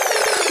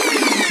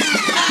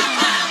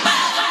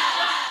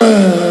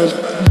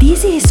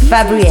This is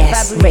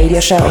Fabri's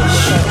radio show.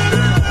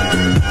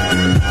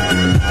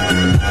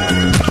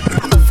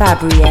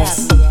 Fabri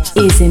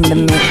is in the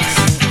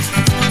mix.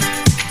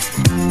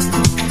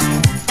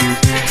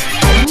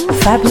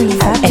 Fabri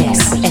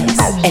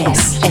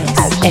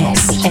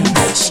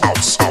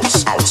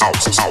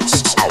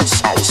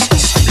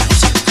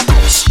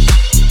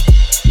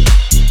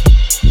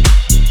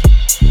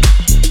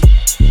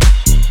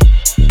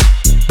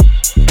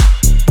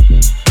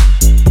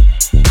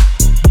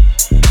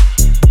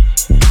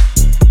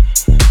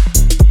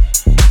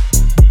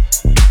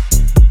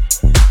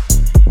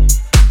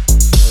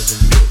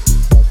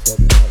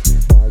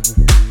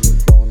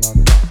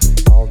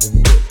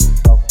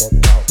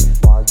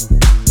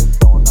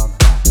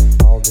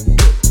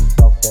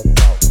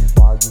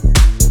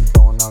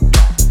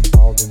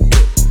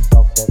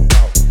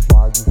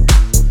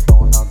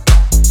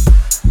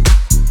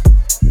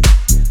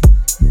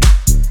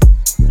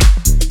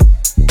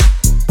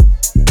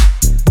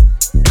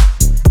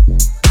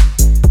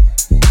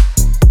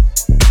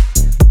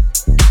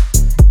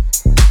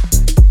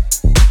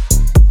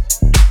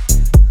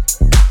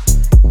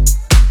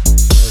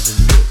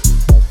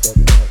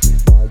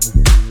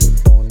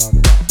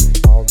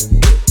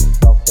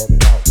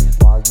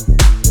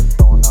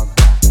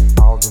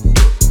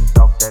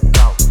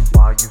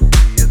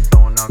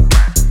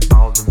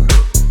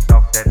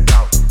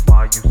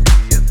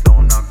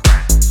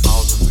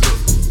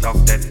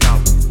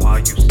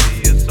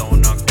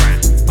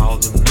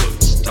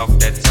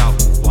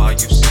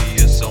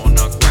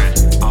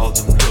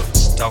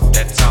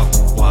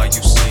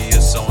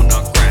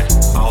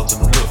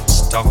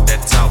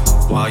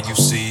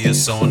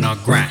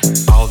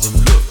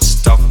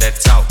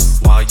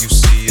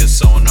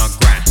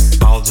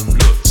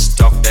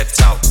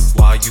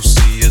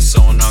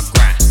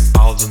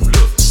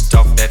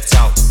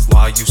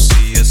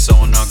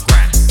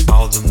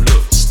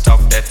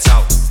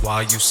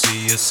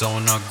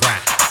on our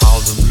grind. All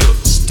them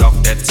looks, talk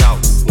that talk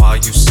while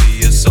you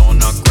see us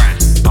on our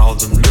grind. All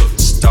them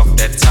looks, talk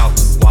that talk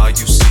while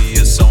you see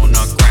us on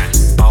our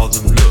grind. All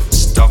them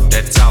looks, talk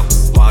that talk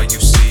while you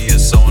see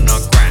us on our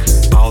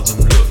grind. All them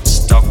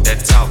looks, talk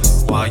that talk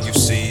while you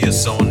see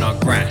us on our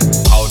grind.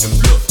 All them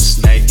looks,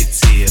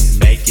 negative,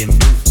 making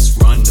moves,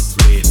 run the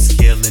blitz,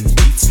 killing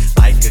beats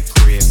like a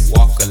crib.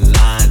 Walk a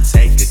line,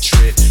 take a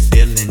trip,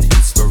 feeling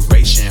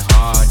inspiration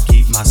hard.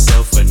 Keep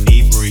myself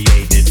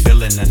inebriated,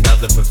 feeling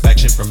another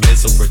perfection from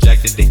missile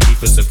projected to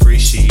keep us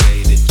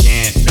appreciated.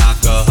 Can't knock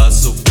a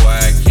hustle, boy.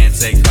 Can't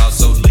take calls,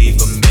 so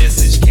leave a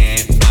message.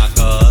 Can't knock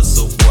a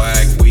hustle,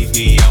 boy. We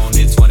be on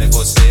it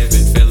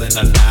 24/7, feeling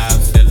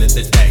alive, feeling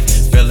the day,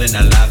 feeling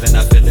alive and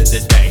I feel it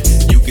today.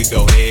 You could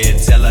go ahead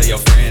and tell all your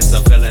friends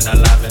I'm feeling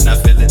alive and I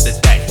feel it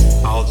today.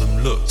 All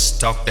them looks,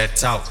 talk that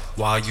talk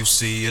while you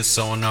see us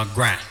on our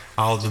grind.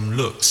 All them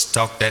looks,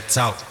 talk that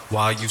talk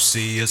while you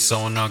see us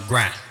on our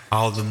grind.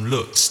 All them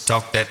looks,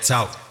 talk that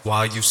talk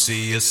while you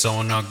see us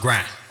on our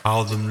grind.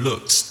 All them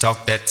looks,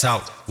 talk that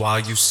talk while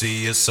you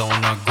see us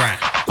on our grind.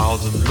 All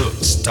them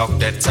looks, talk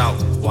that talk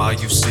while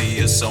you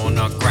see us on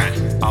our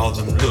grind. All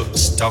them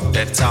looks, talk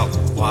that talk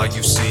while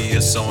you see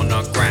us on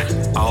our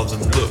grind. All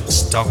them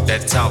looks, talk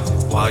that talk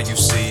while you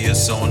see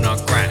us on our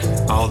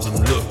grind. All them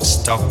looks,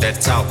 talk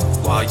that talk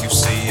while you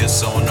see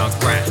us on our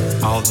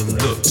grind. All them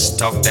looks,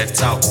 talk that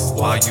talk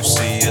while you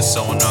see us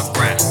on our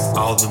grind.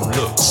 All them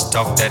looks,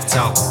 talk that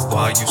talk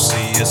while you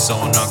see us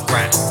on our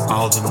grind.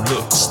 All them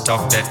looks,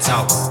 talk that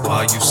talk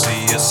while you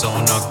see us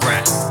on our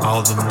grind.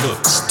 All them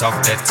looks,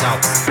 talk that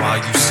talk while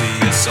you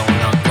see us on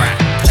our grind.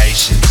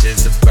 Patience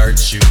is a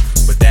virtue,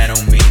 but that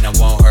don't mean I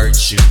won't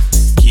hurt you.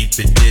 Keep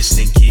it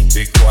distant, keep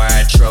it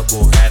quiet,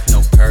 trouble hath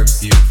no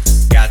curfew.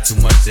 Got too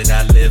much that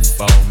I live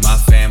for, my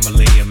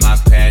family and my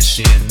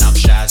passion. I'm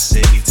Shy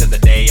City till the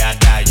day I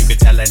die, you can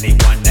tell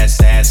anyone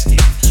that's asking.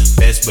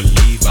 Best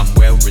believe I'm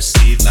well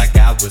received, like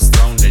I was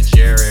thrown to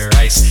Jerry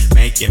Rice.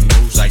 Making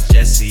moves like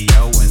Jesse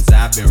Owens,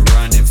 I've been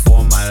running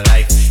for my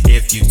life.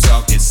 If you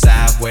talking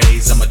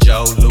sideways, I'm a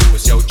Joe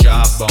Louis, your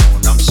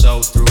jawbone. I'm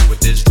so through with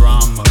this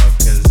drama,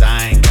 cause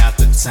I ain't got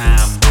the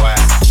time, boy.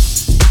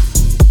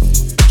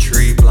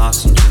 Tree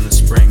blossoms in the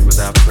spring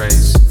without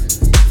praise,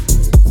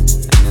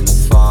 and in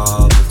the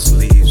fall its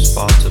leaves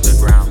fall to the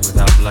ground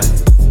without blame.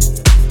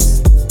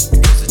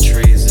 Because a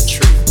tree is a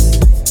tree,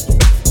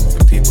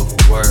 and people who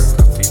work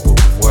are people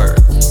who work.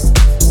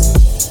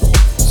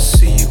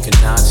 See, you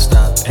cannot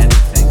stop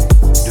anything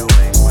from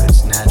doing what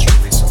it's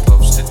naturally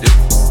supposed to do.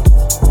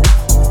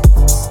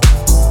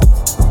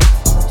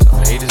 So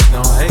haters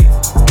gon' hate,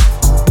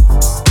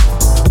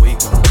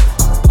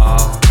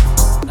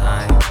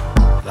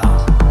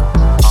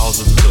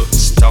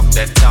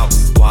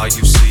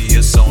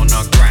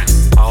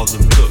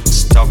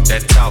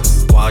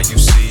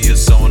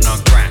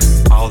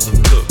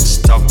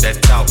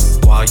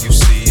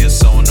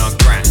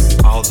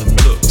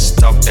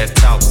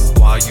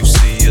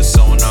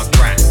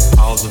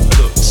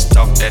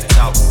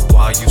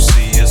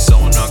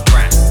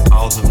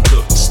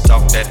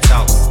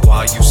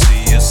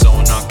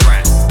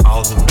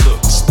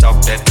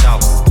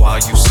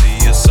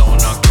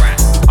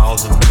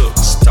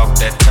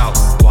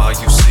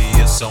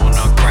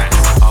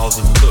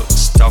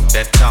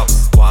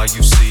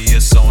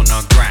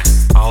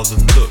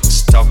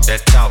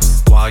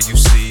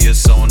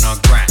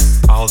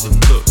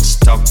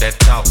 that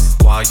talk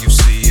while you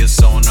see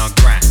us on our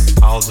grind.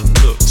 All them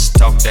looks,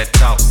 talk that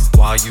talk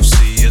while you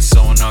see us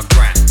on our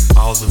grind.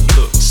 All them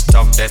looks,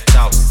 talk that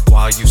talk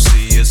while you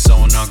see us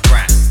on our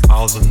grind.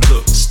 All them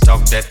looks,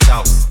 talk that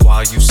talk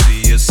while you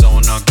see us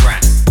on our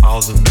grind.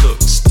 All them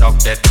looks, talk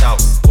that talk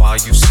while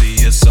you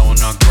see us on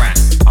our grind.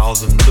 All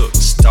them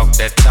looks, talk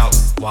that talk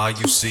while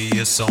you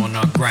see us on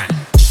our grind.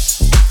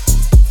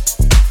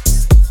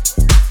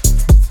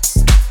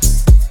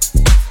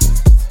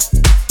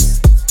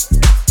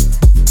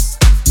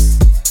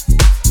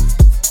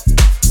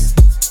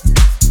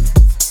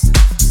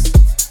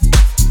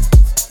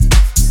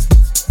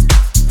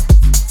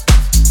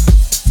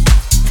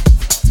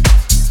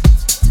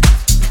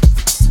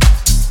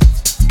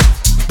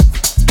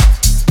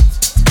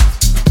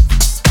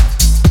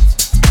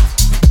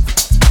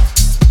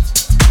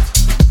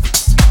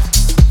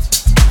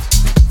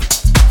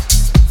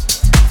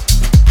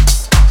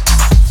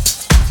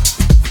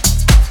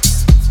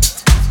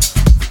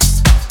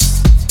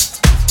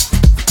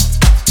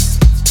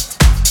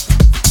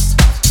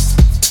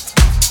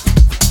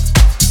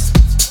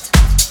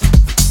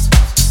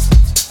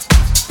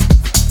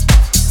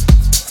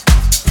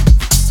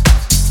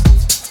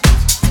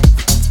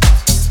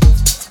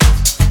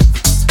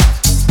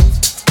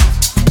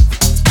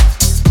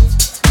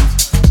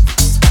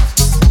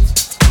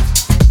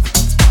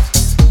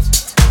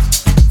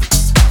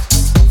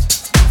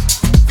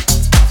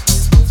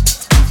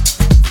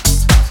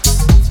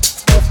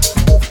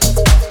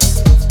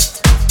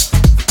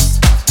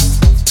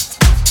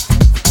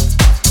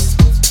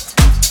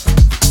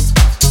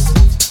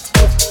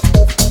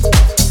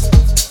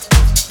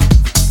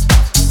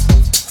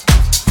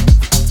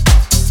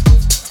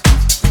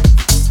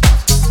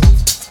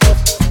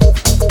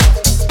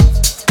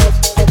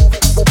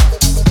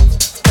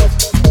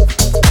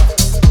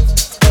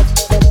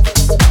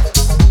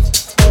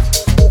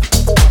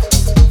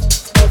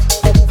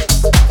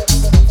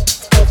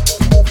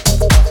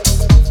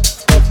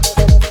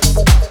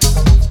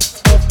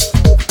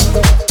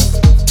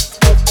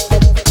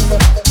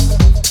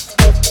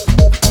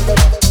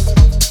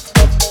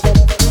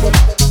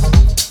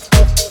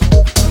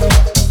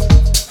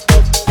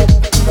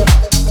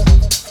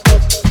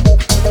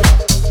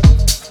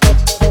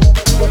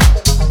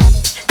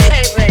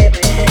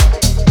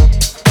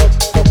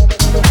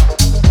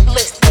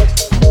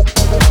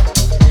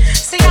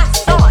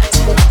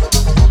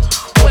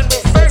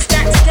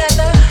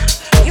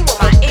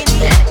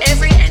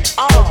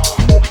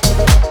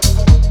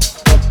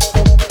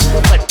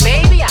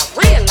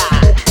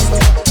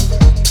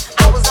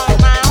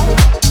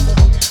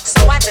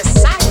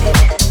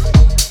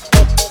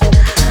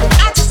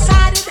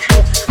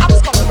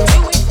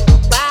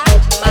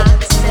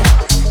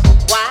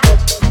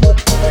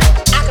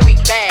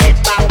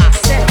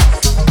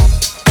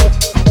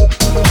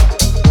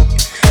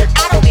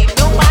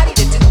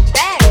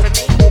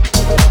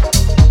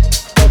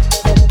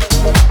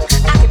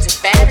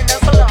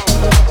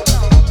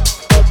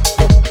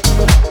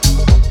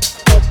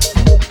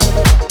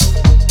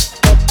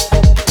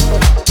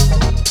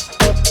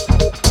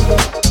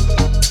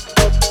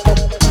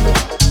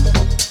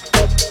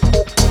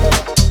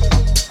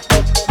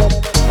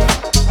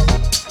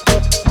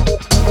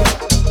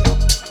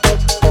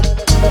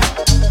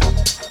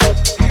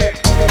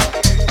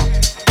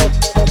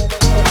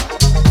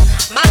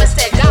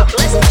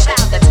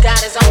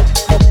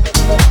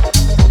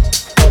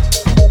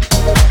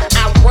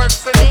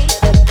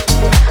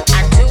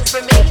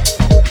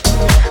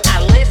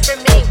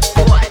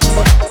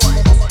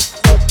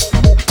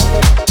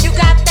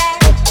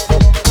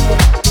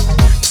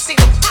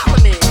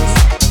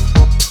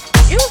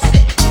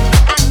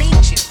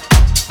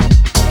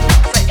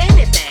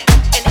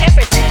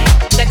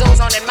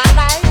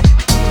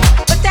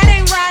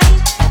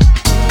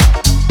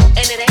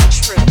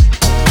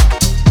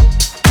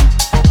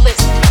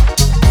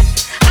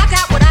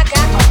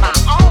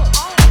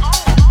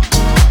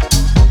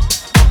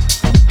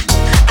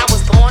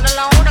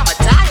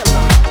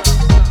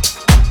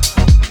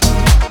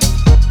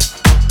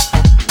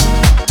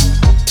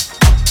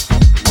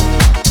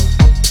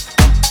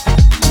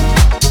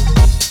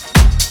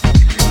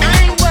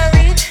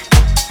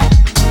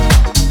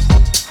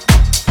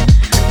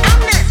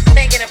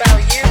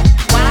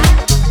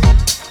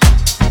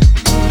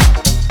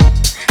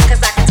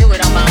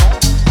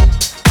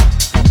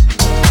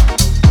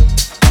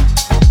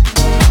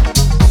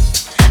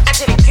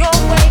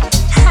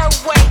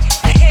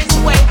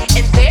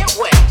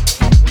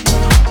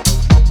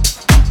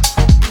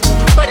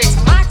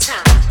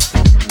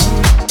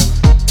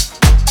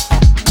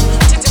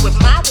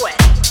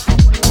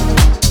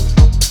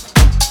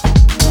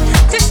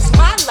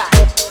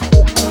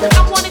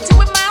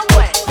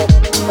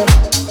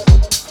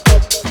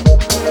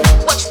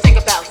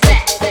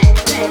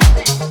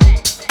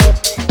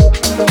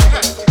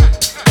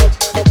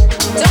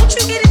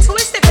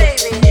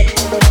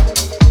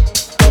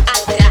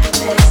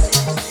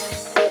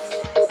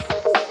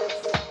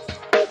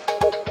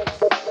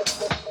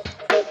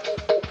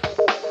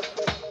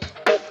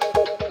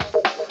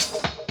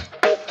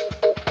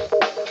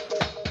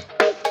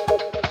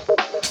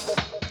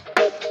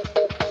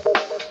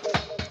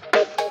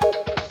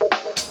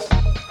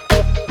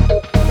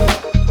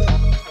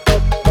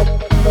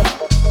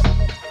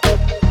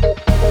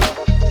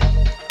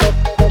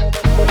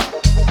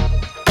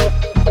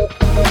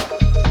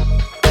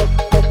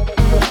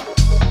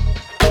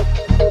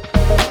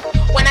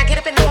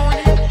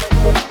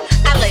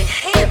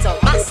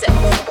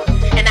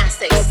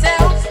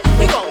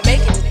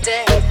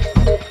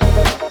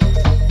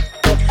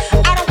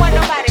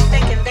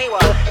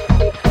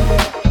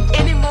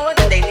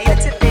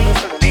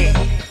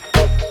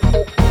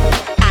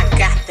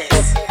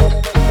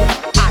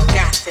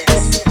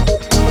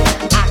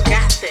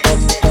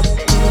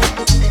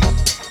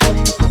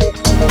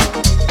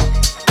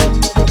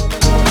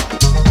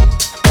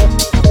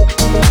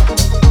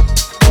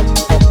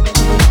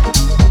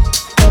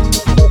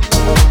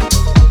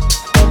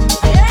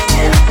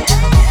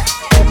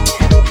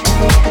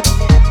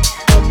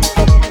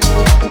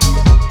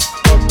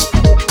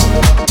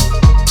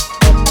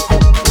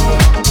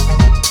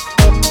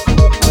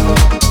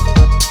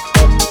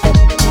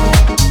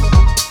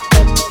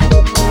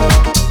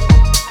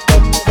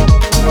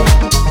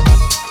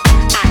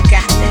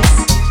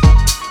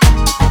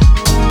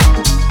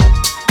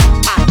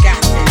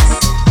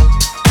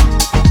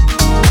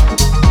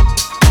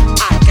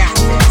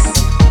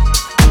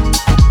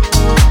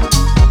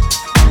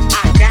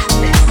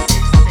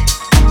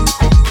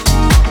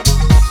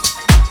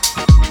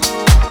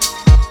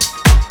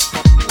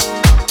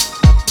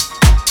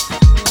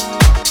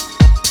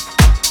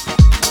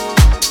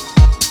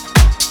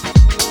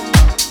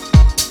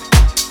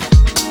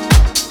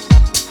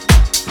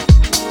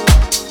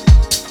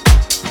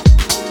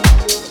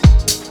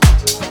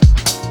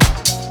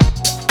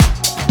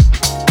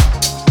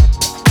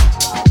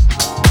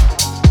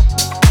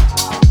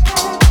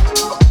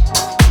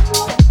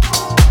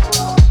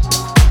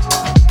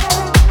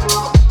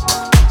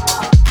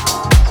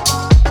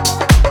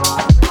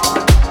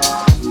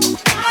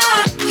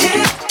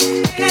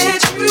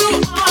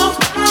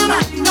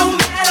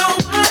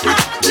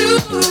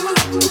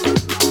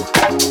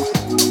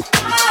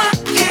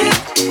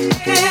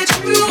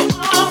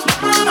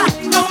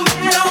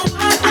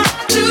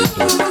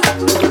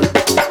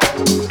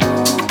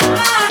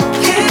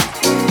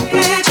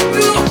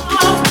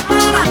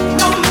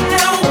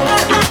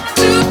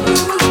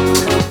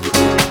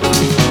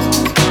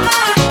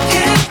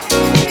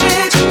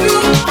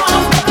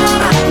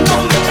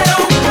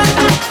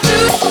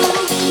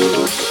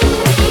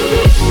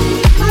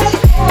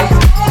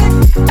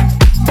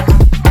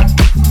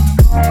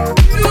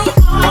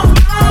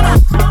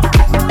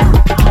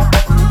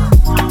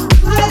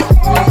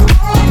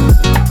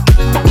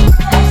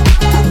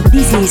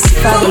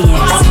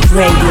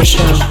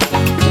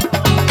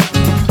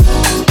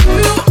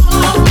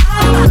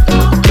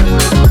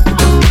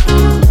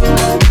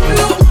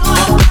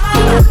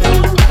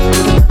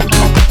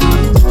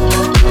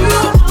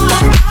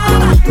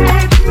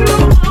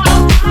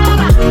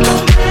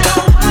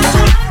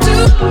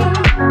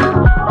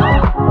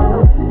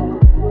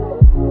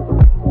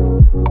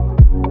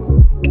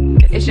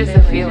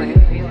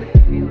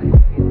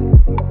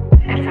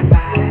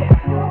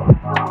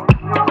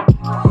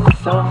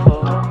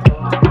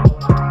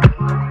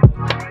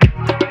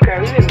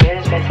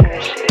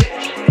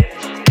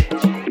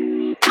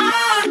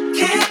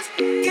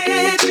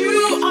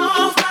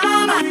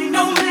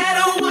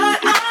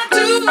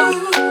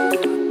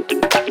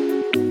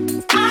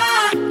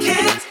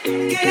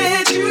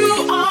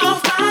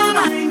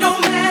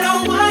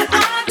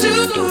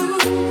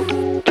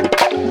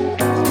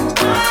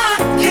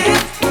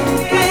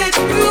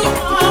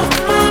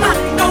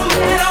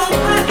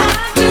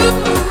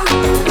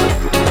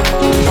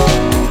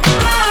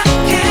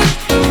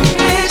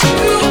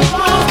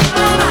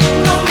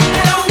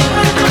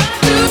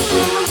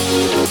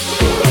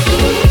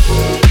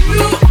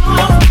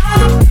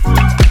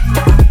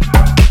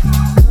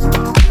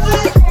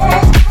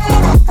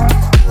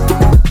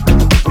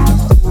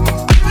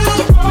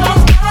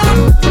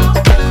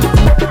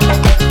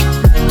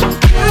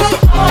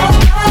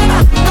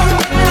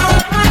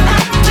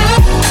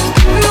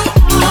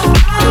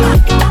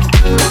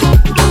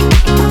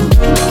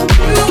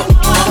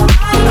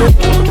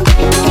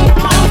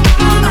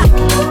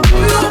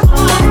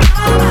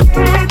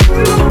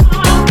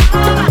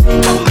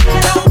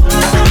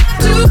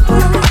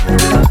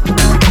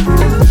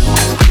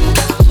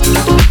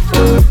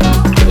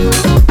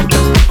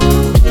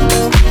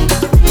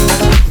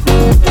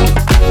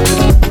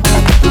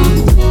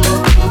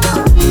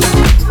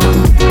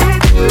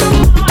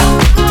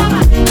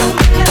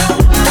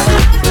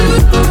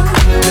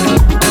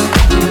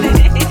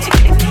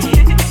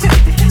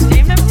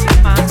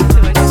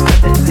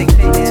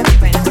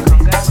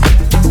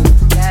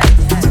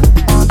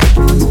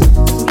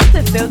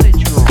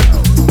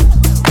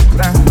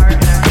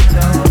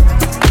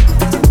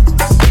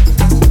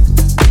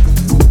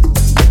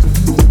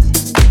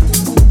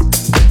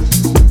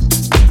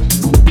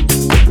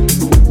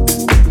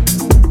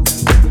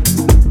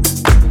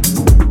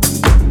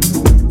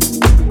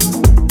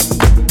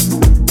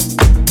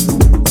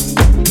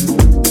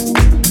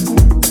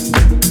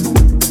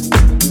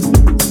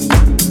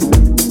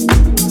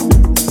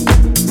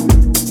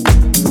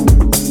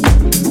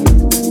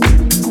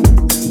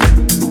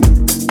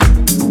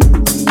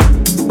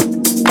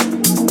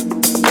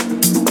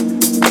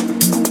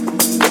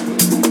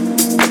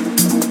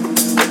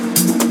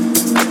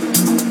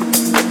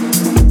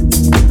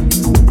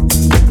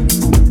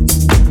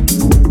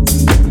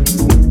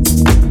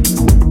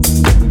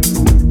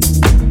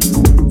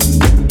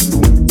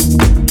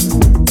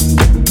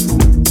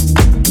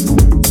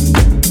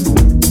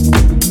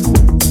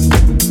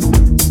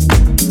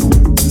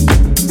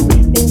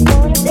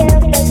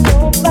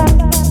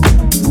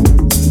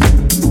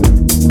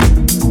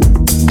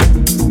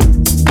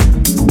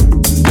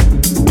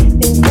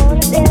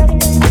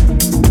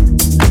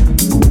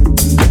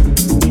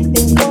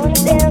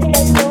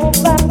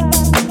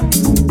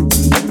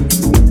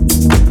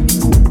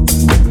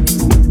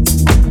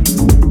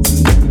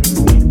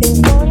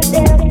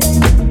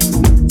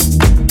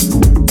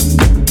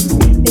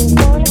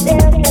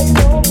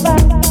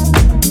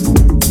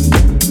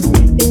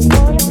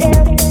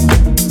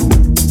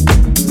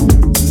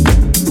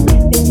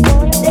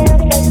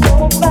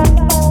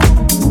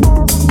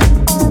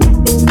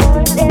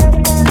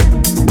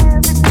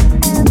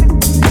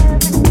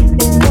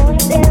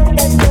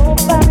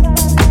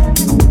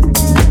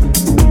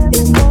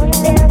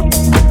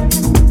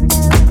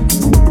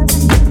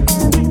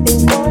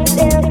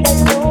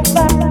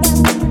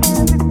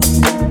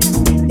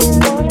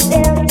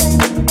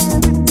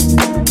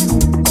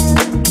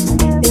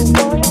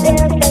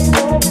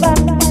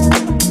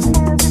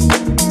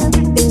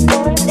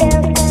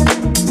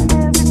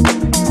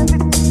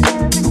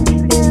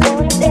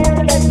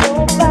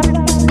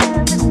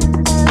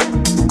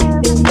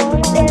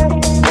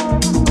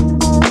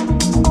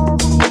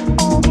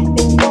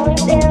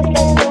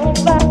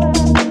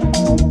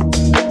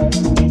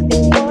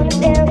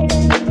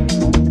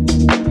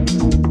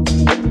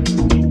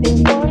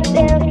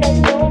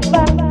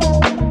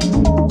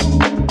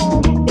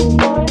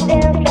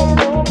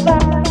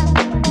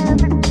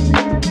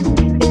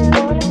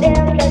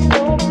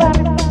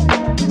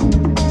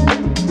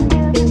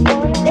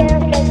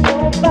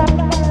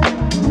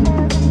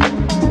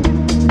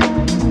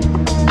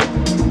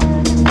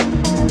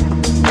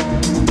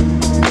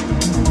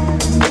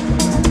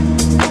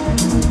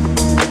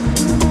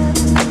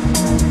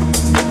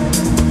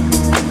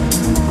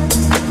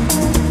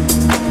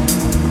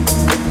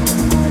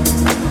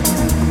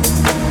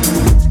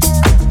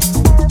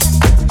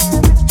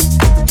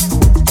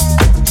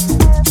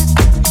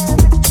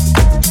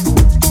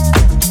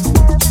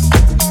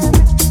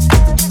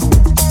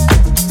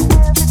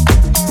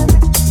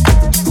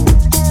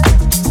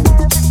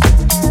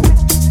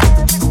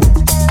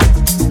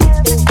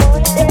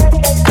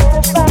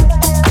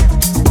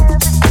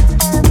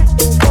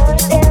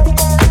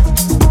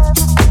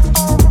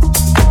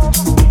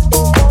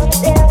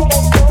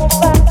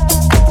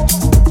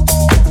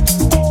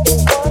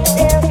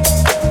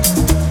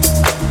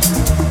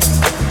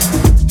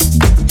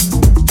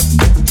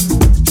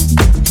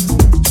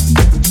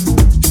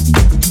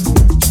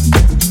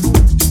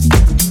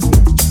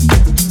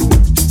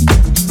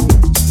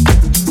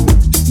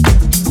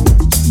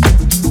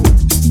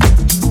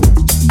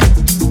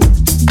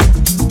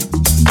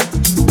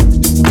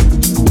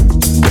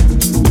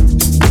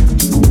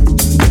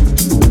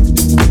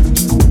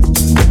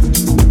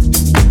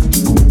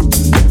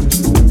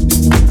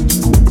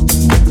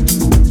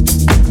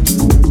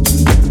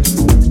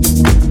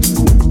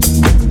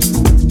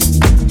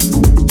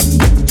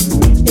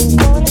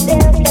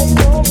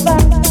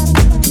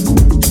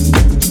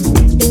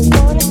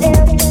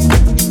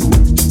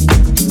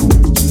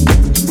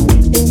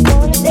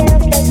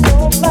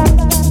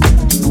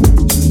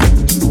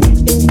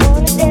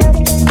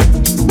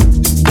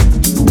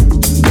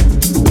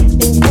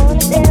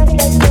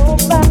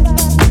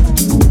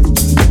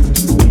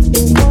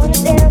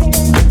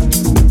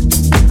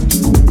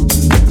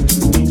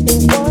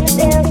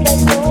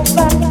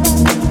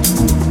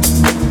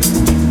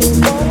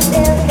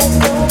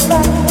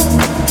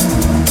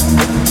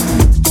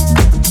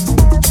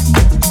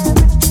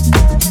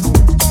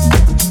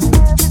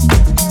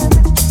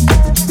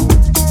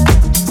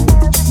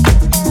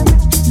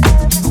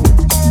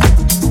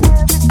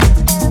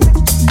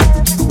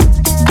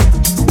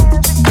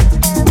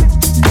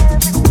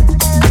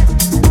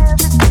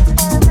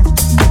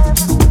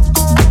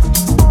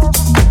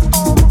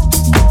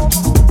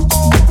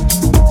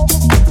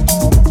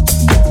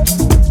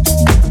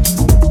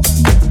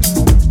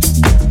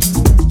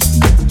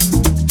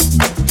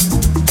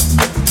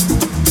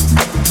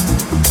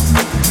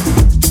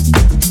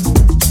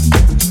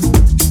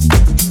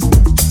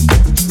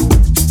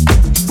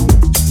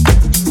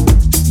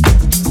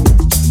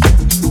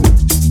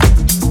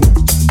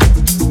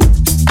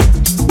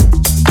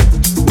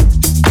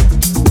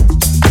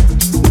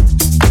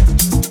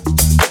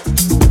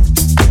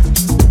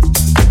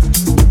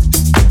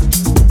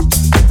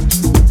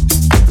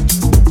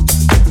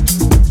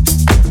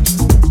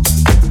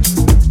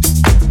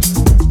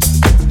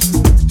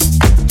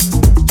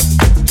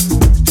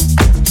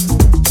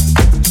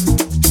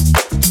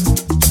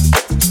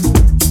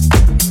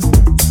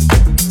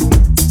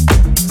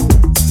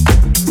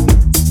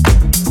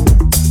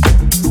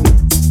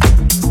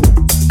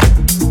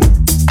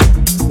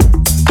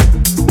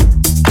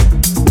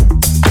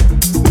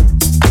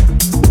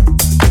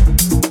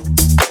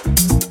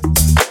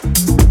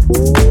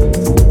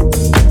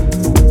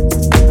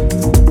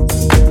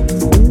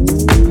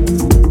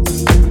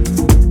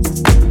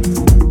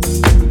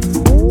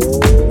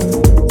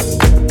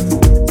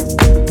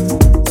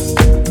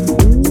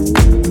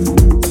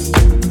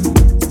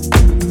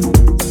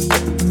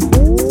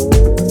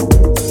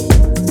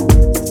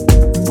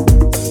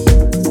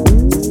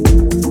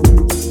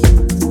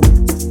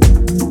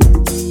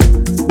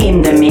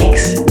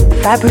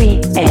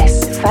 Fabri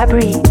S,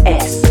 Fabri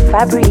S,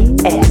 Fabri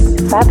S,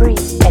 Fabri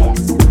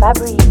S,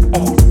 Fabri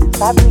S,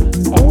 Fabri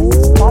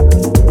S,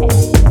 Fabri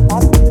S,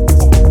 Fabri S.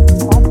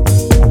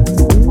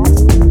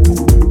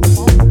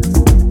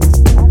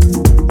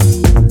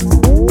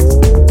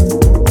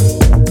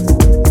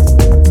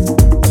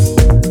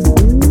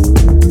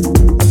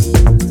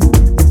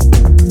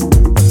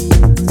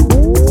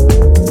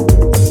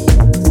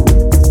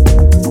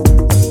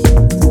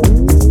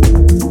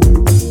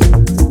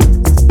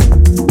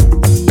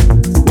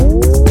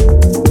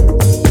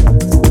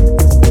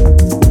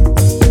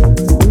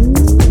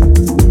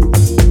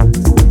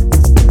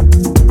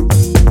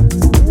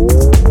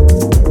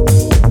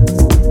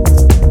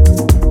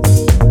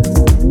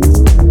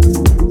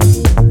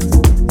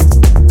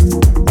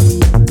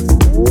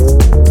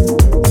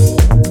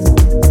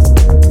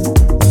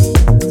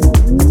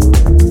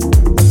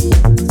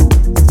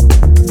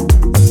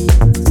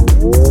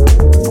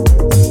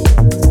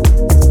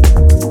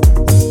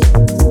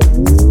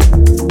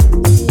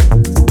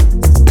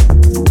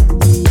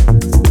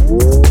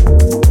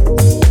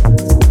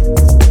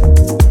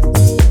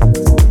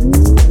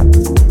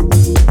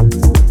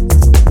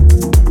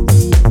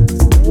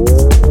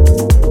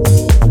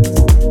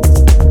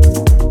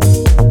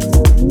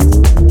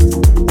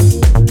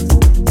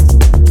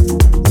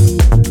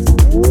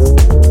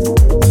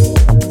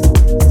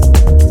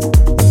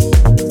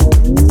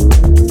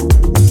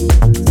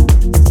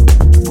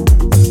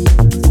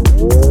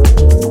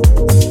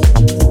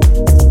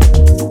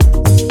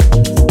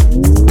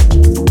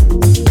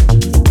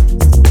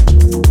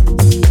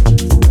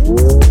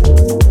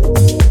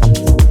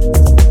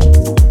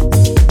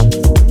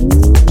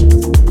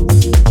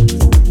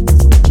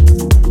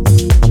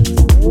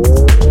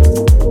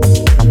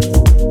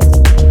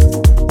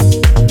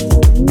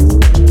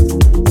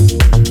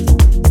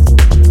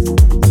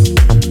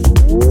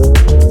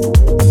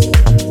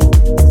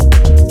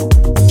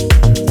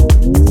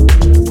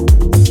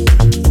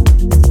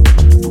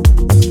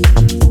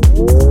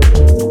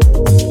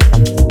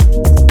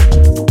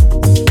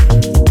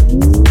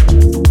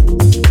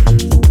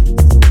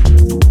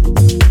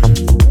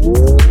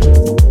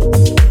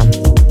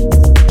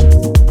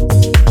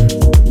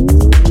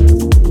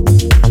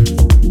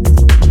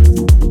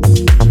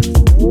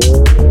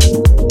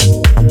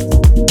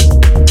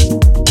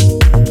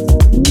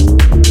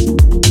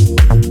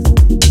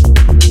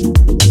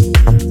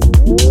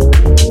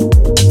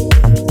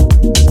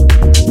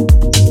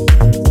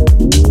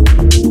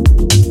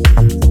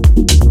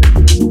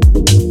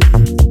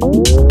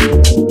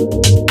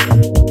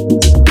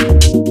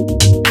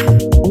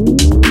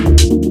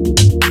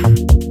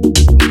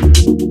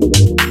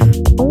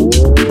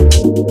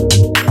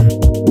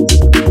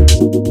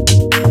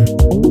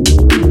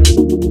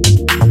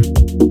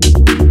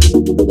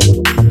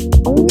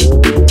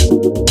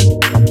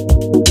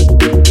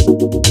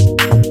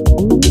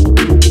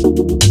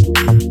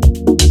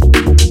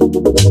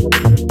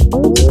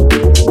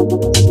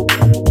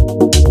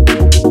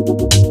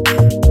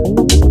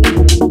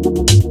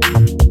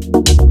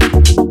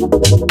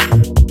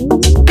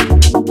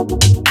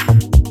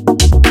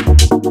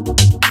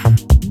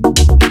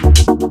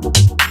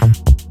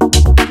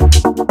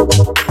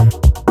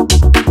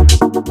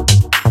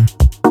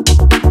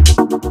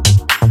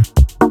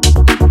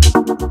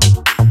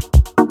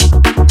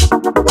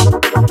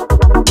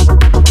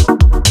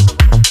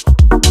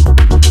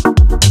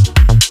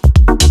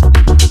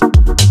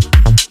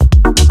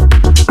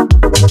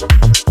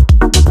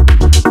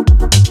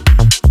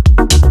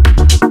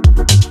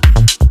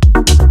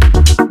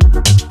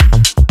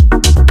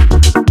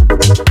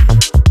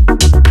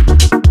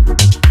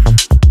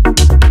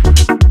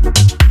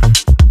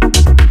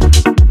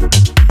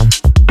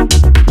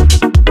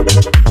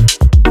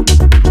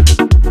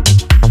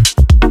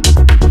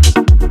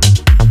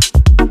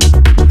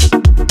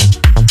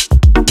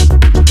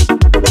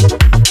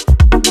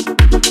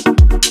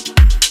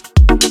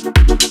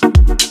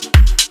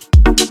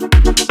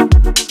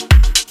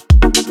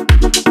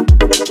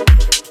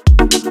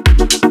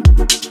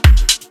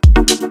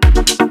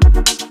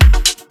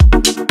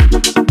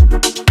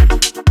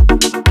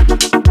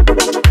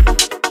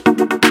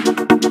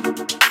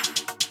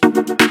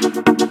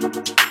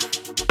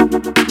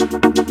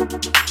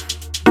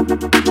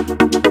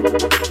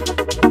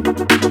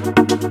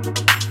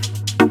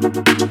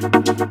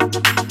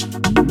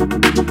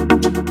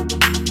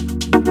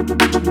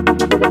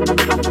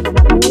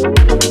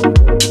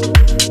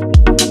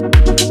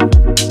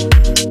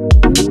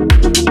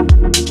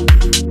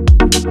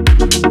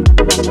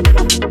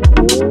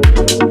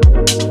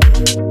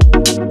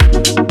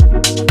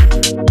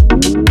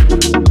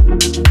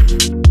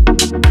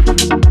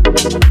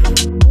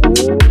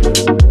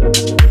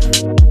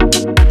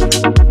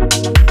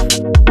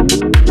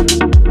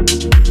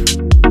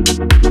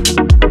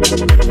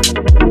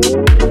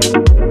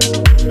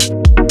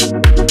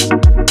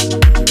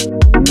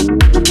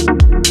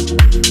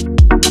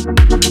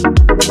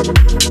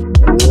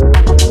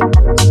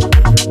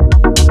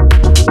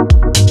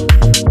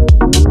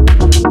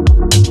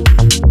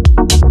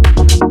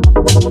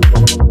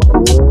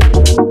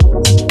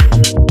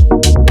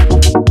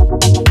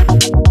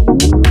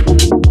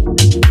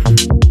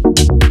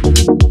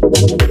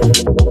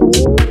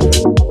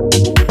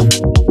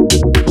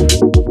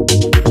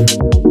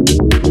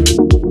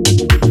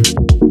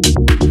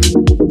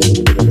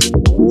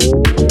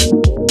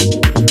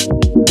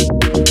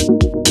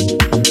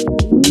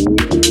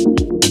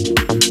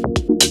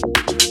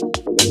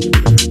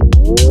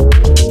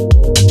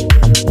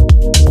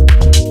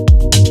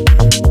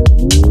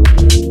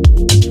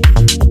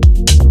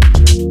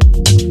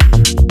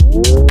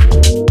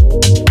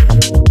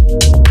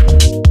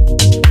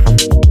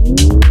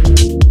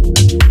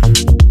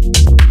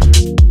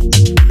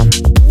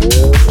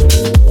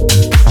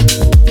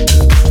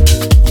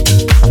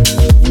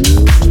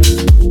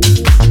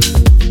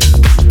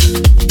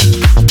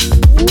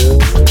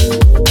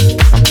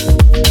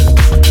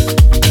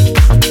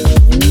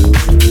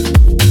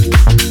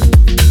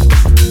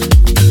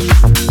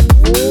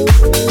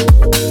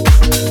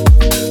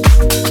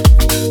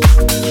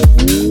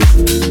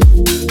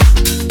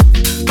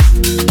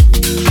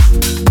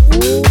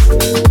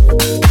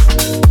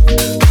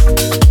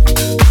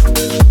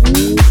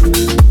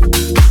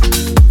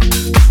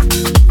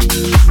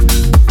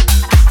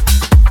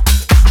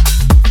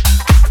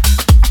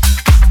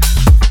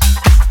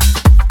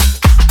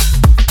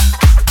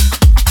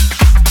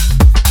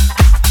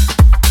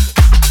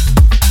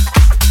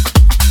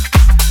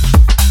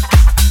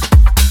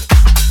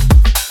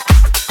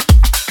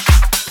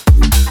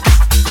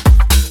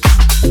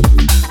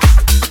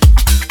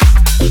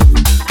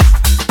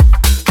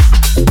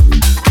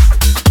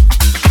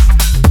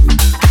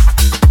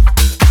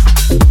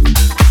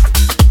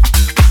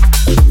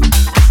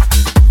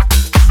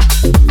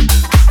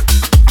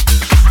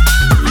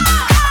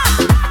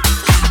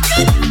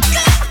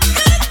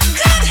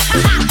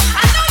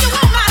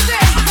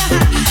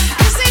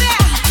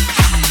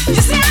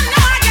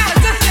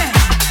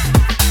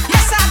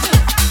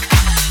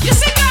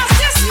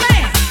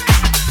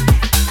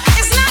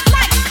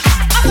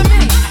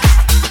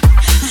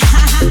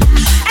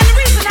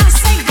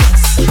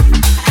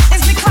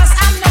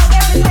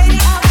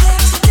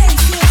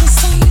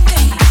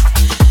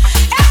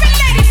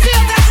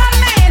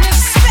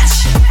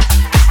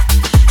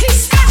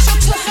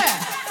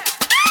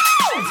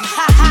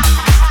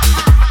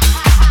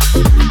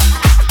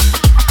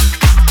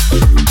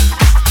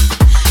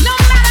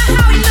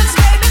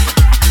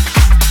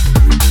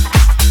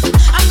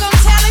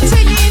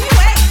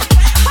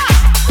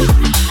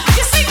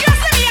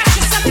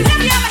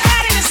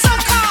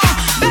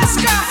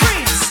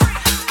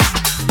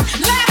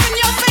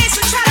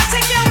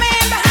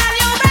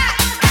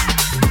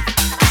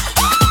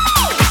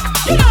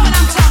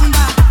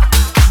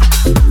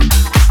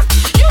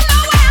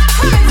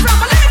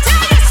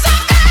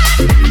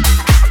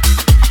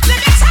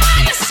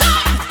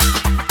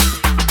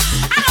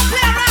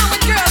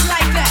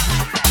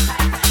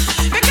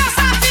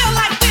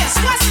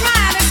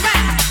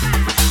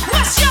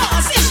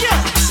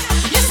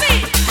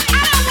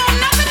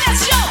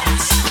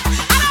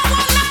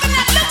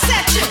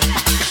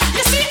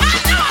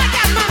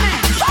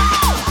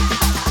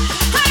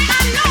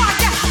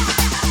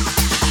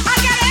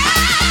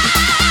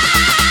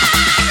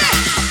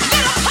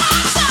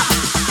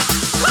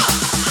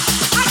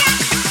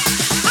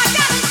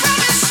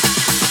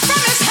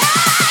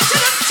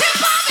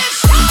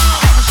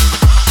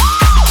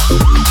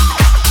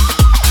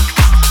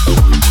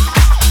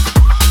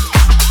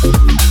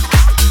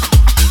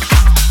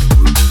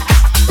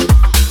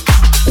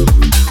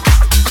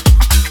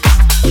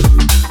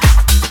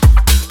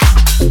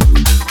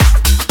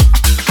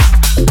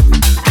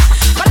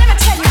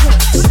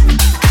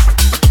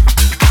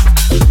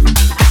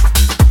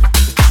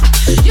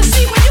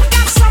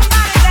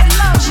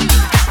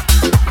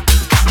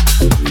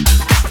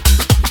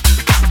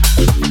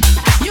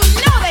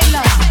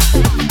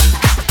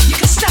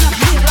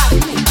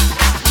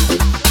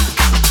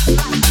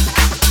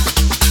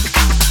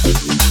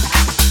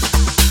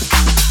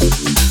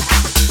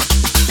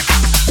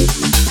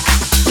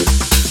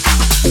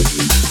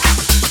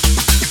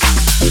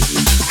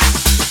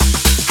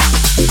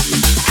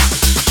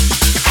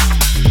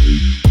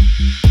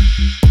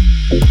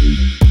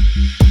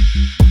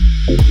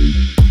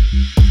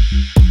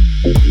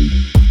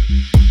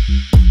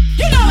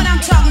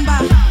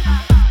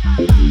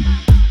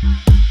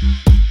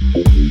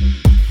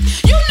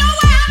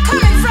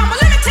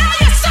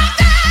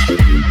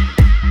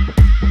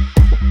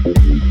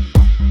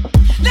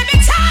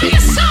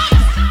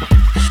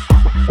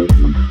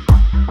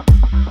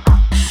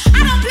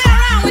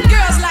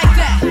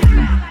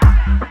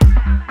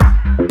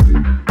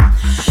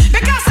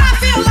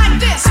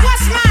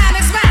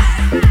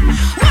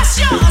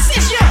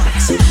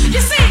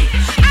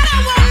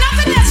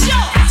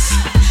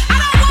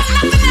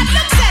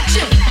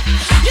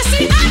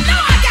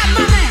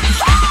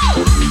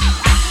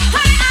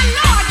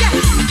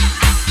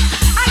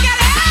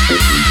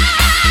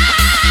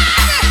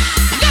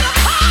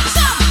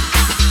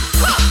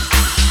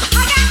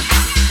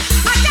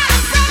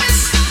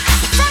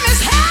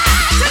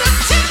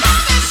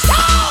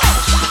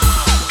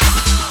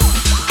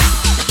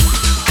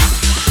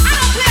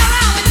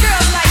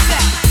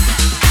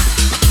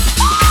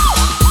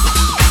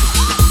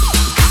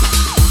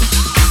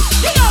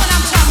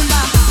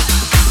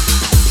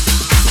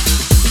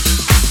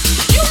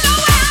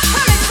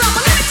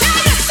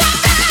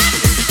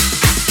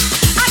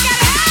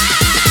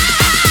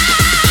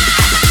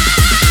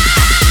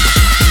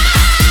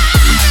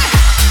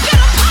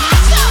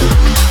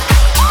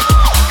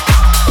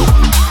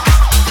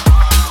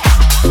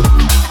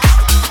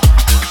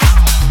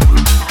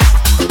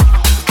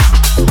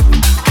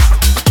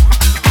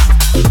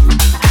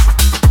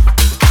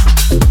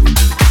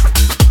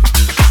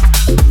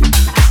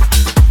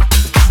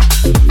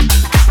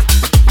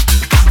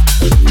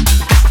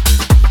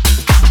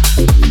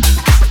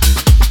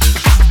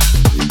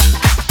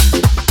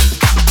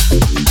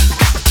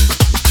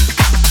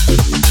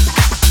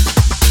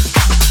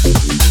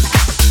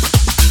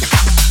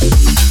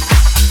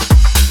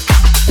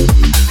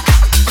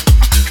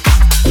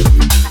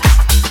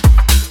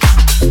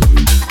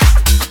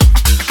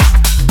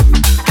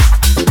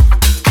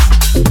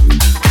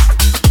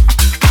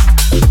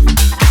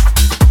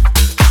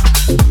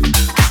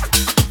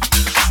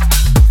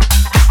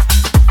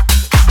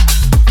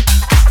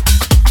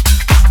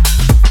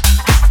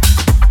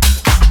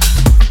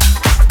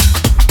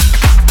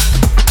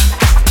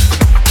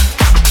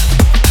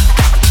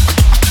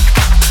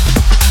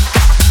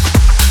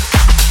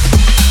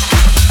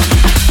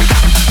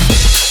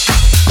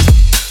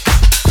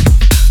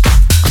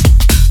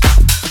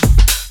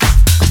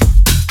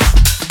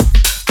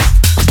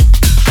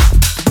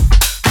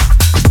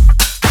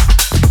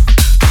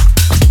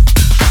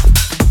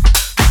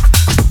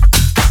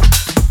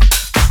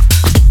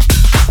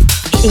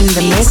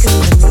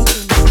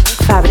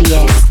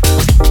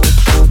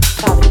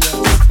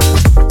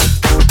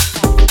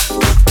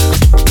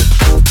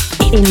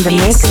 In the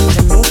mix,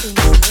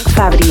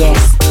 Fabri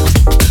S.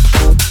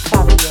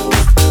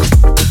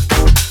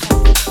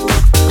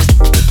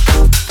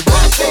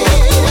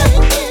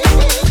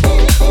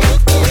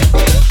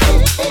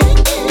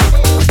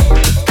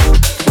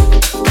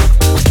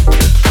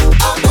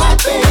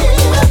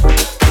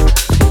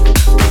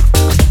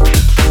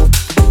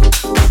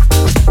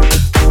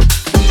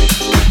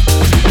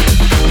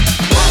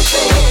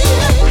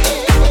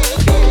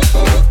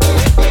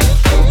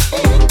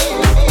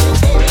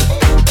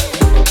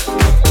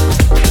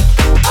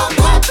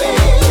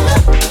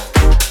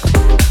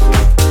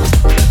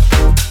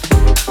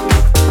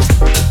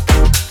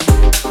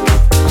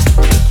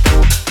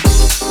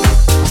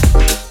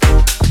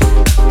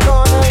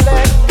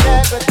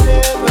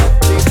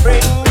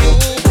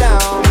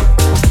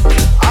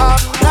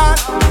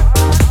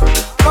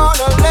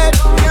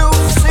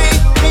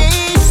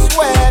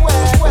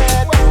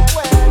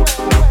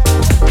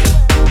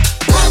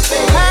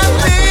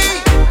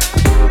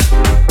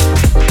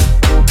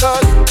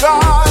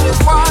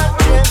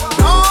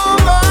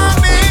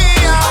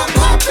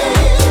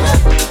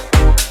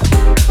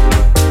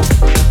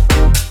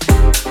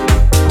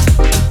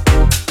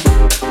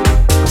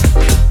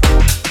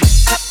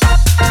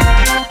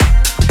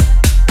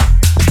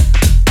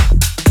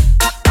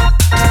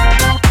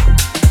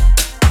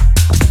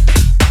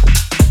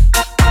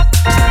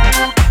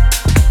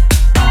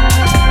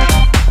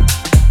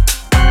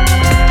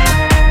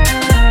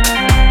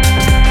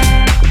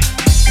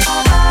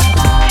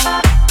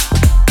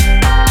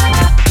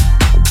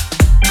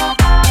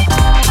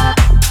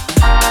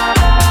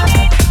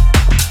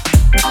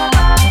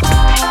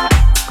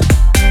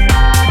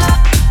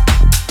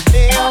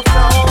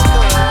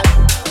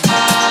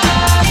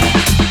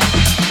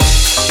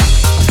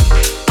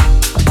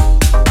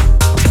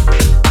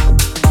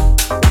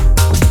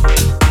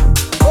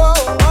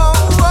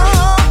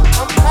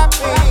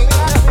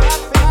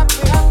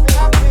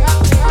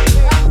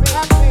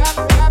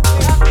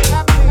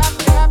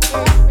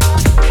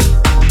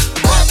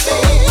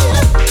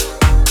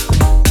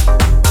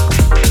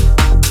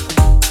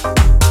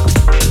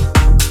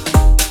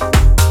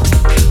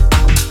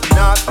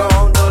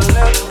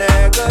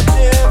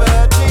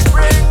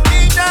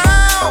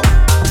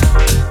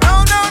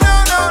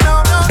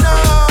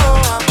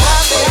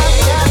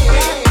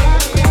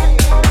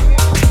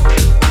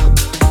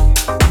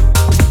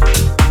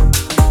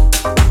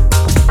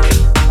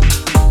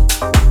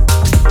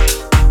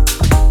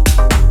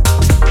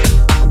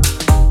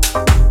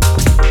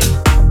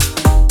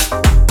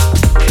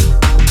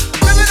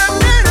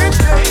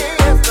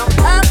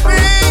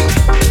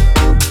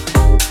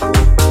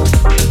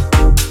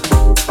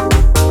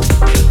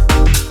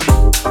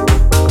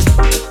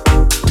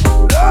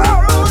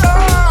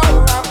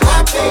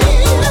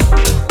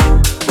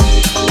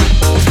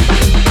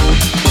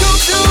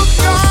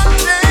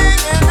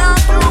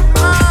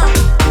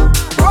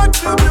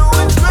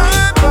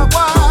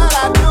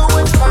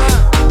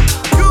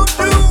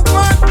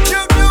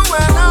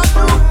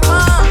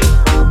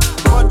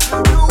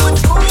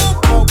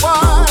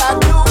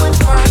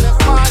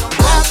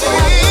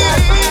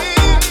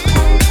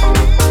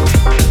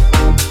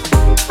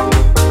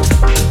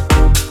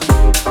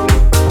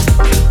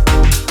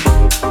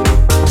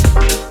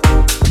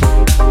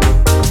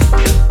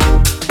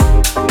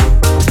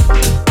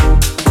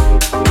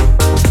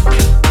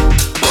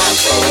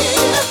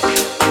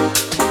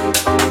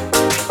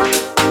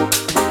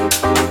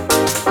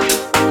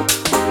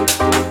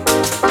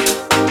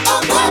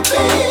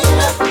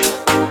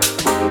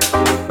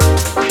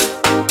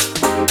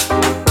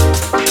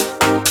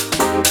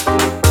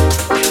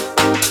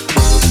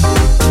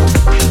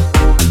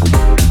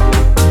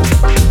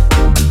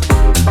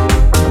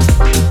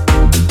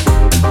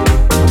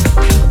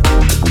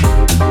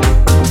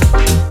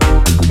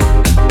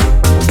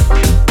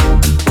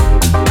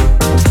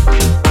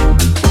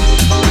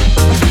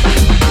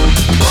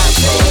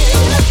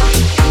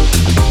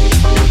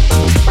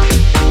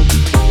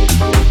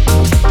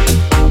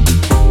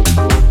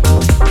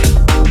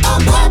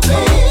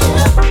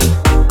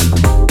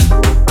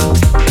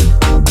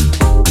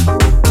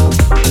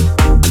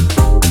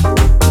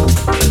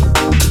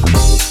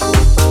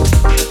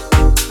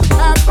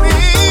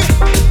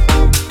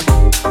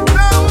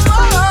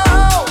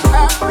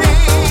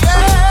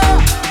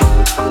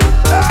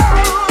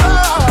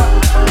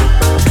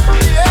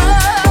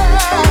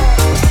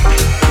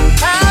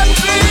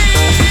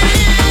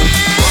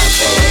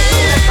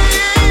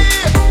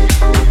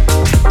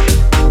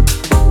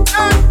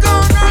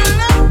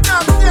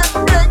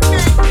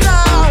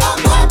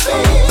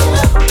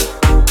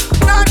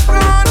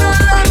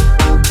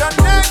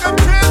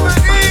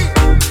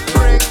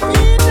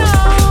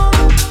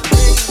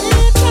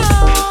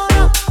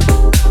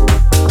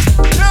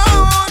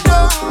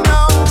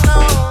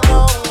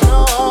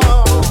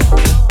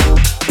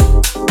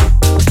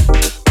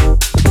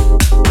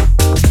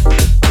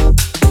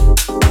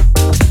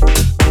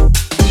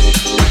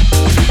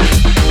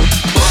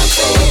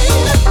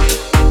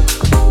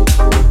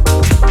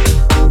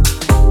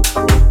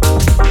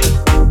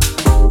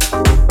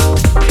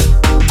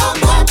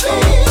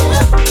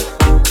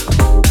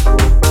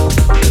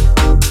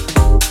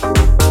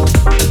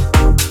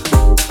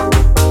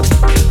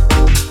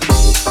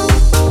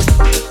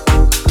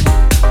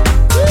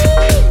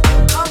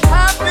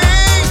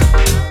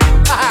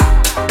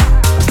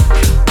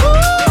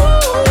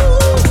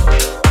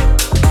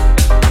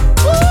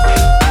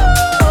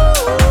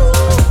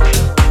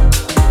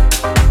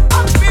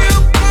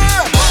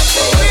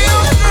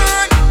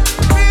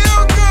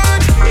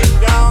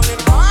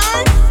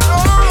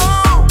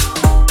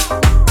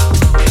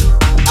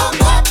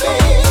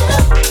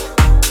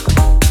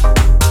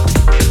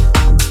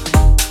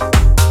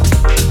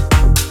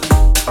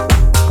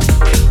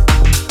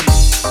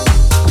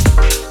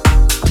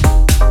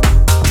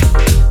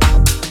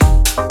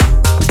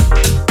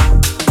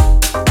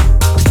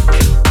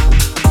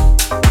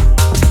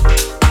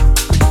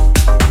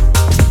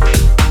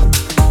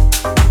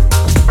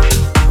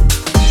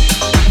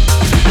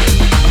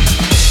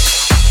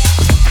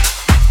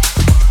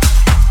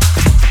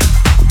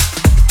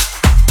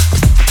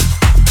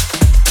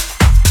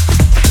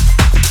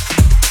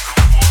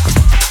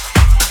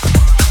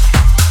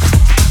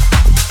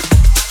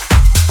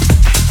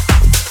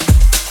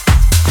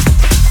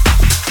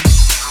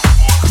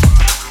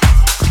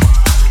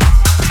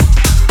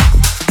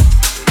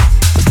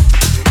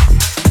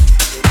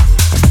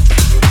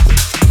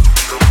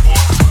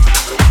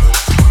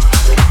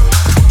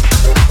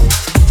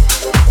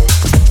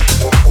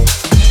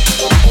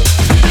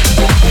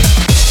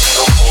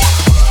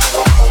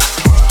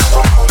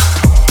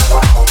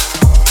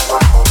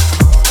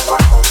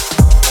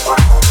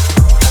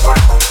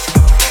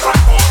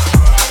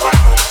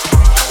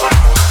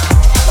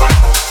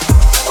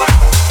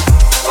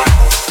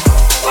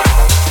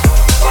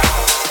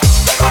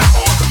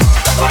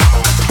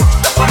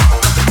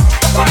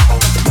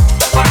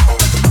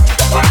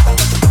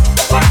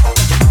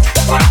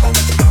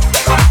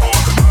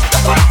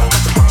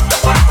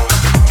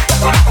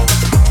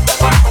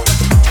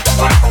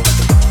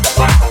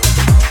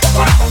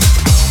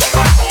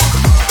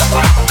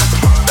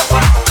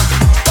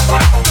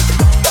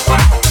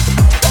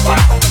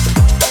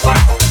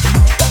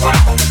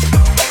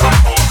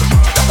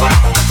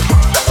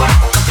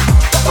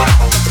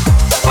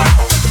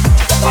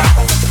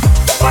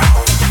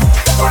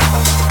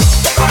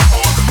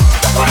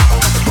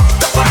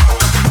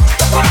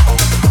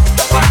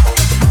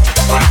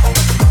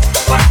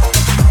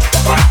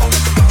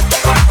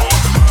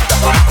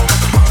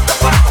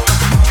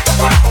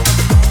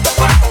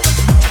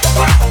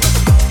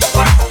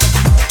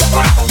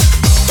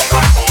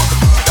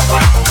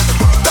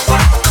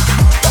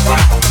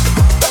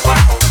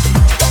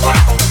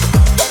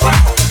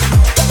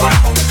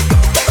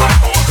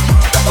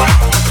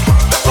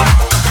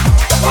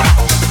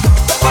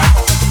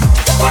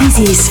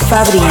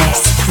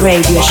 Fabri's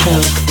radio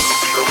show.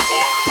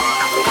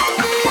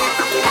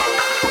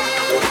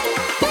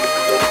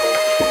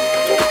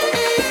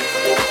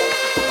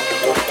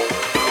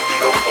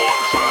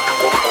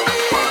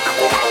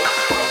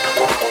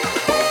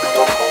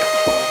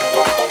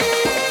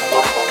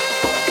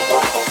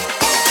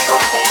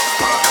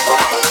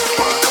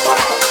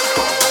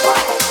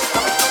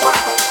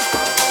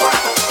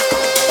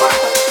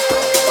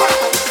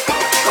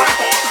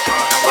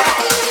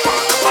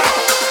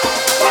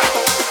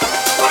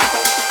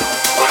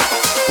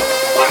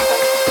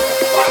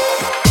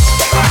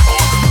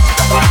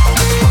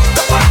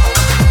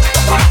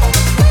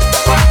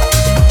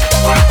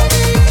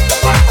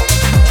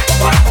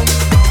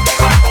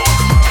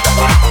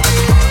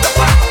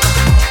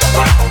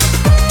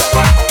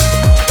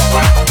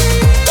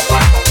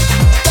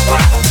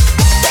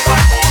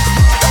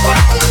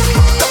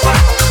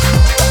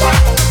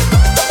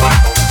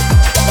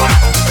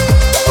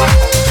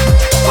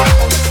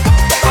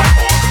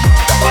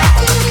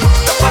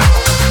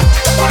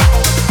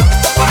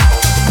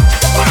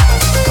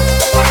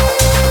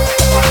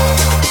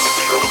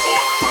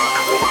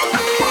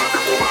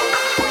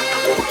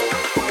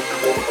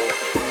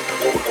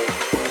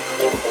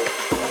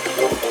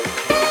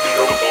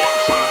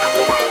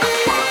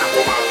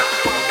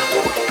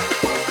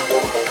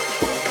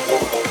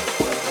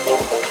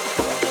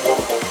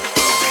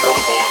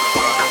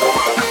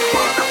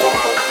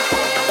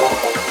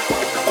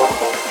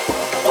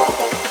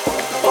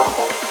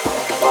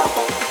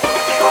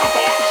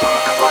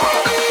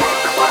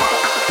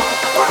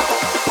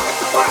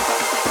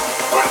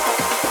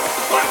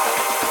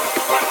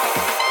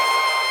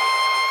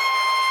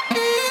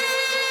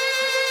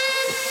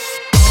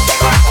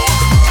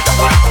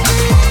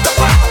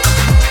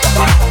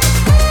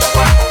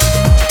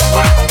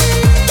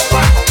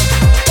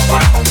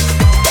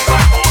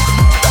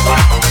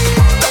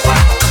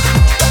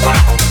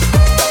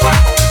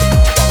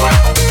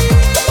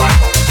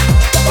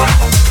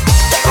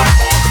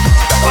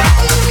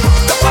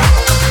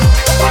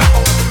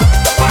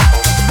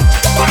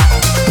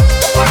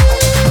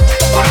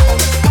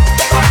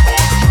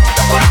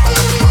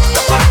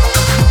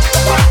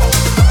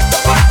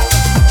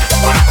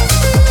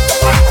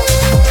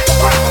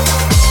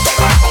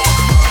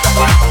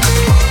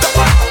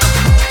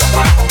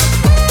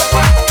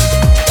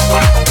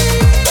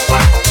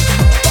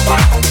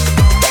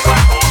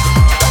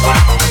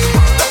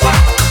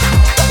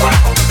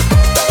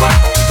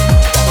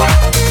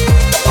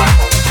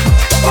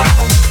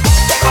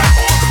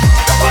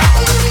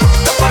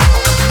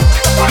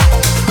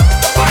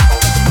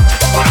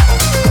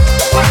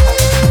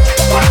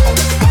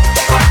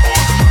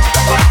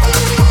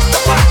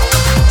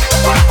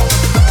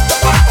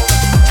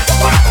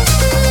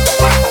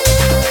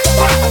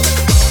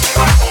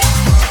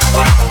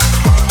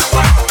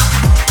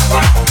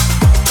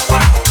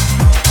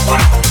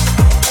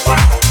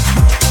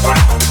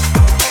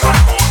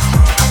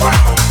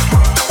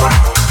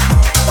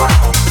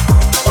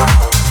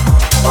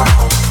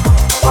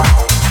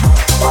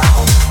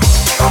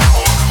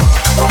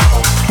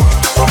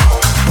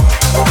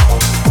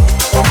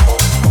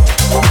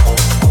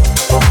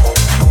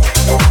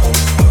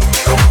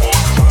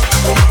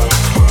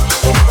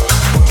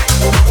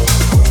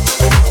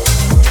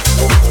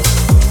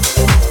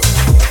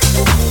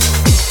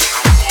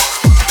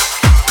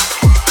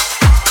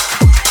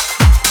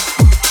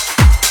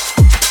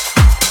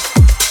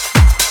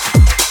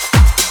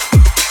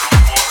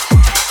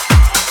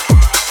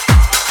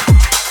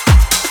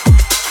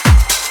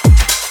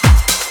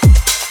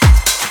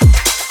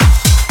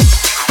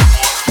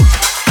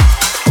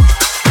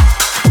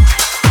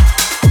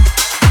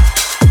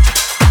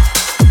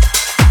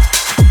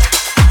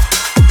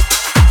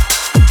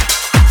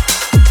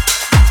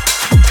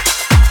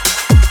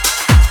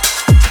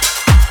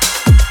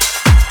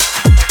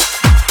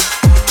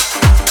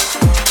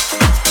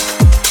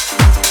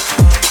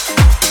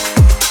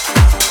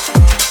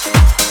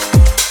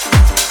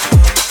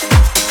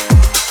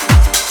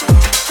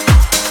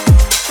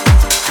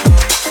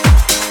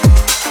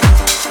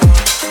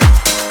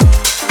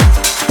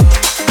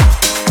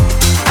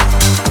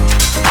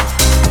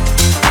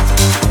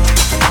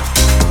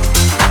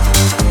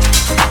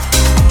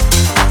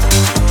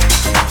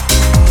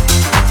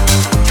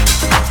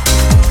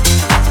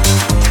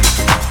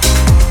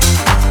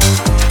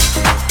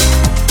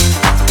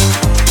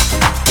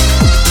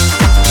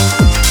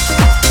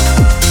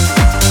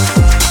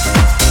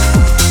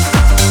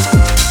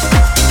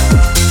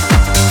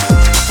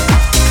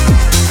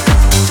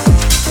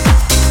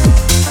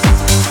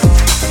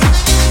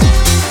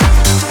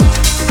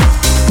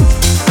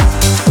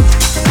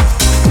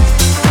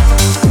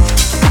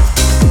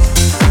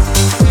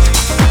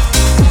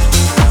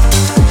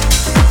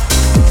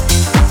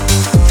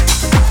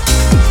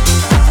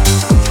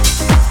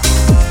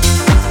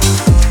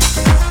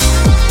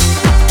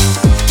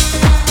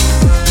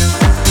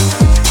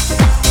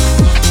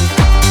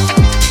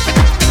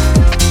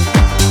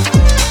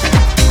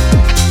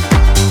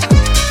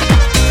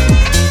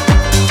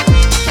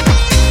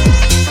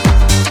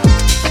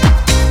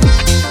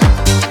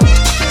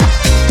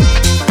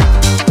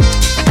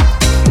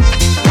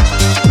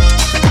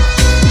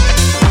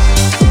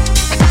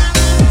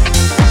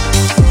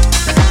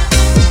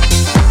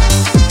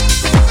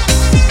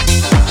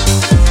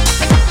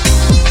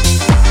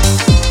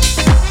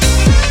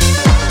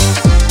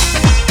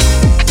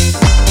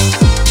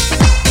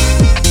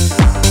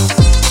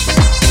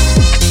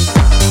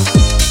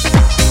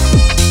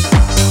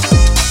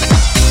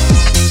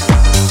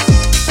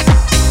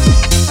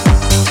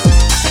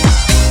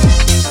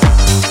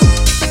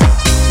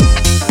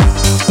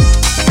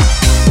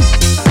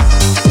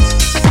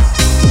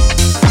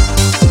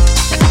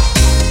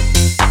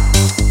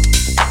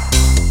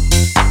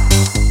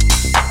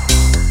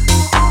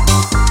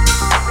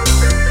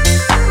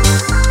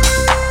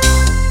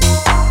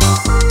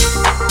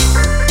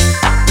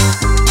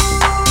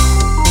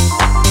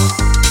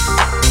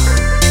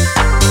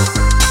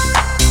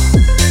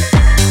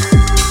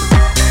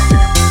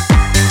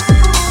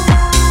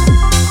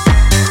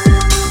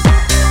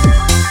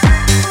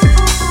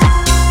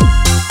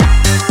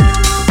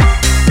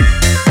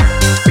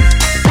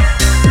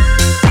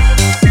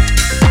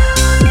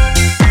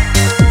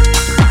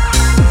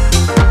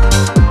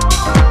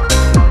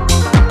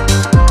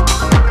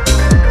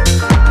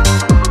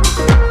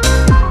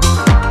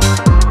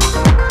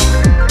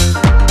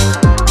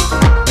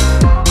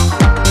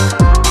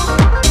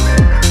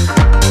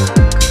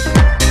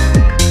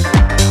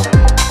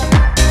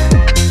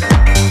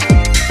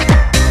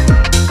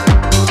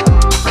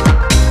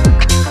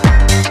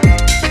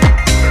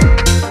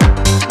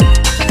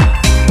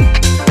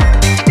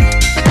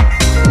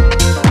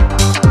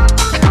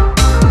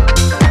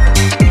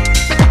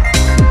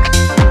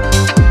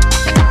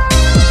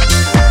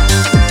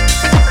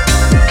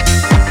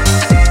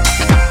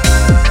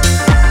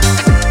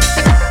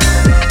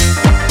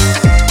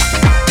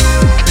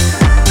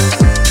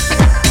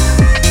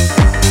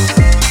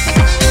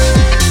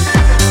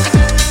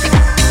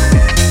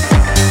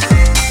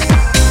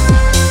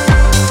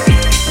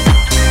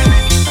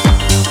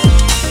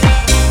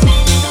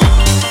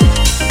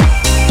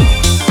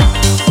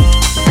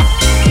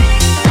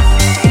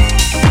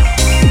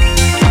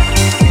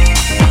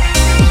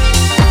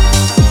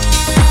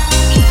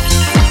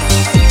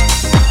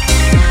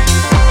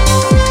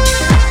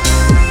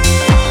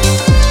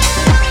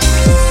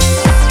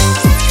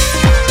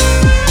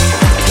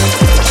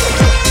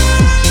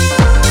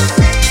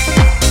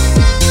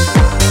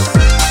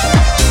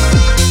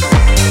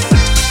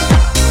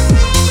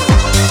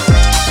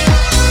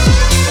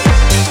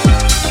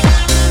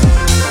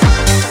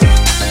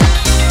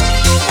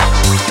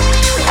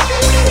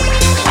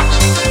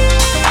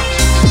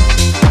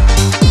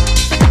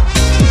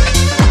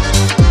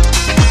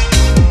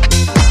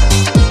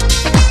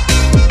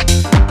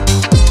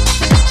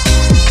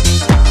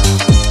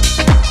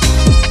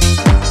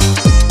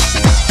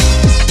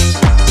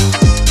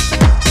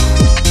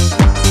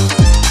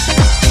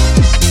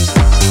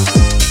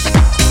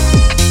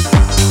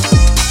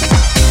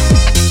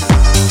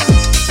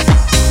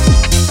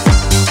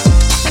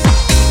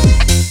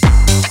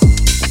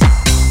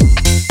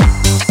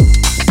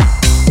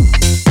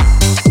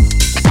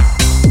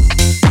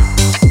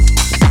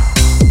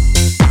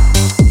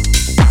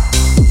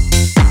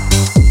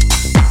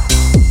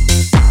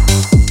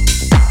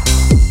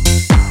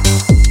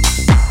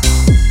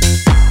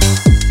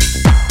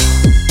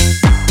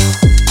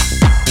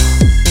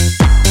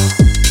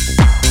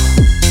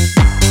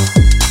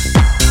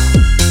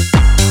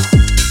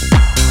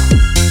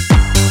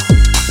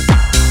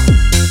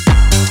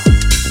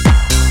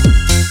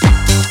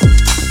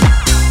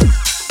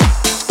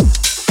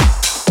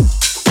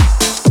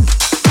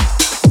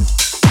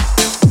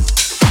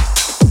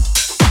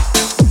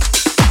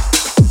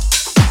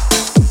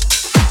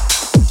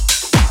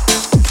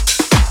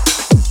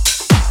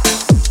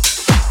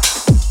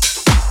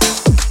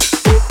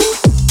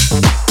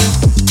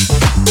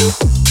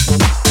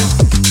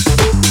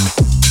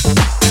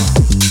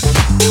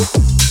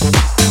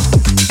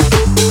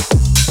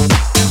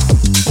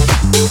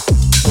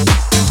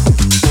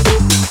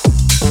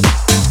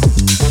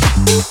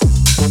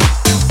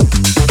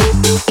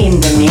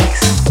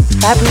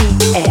 Fabri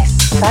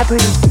S, Fabri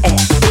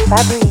S,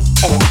 Fabri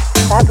S,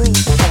 Fabri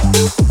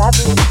S,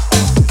 Fabri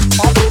S,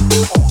 Fabri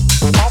S,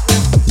 Fabri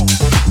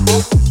S.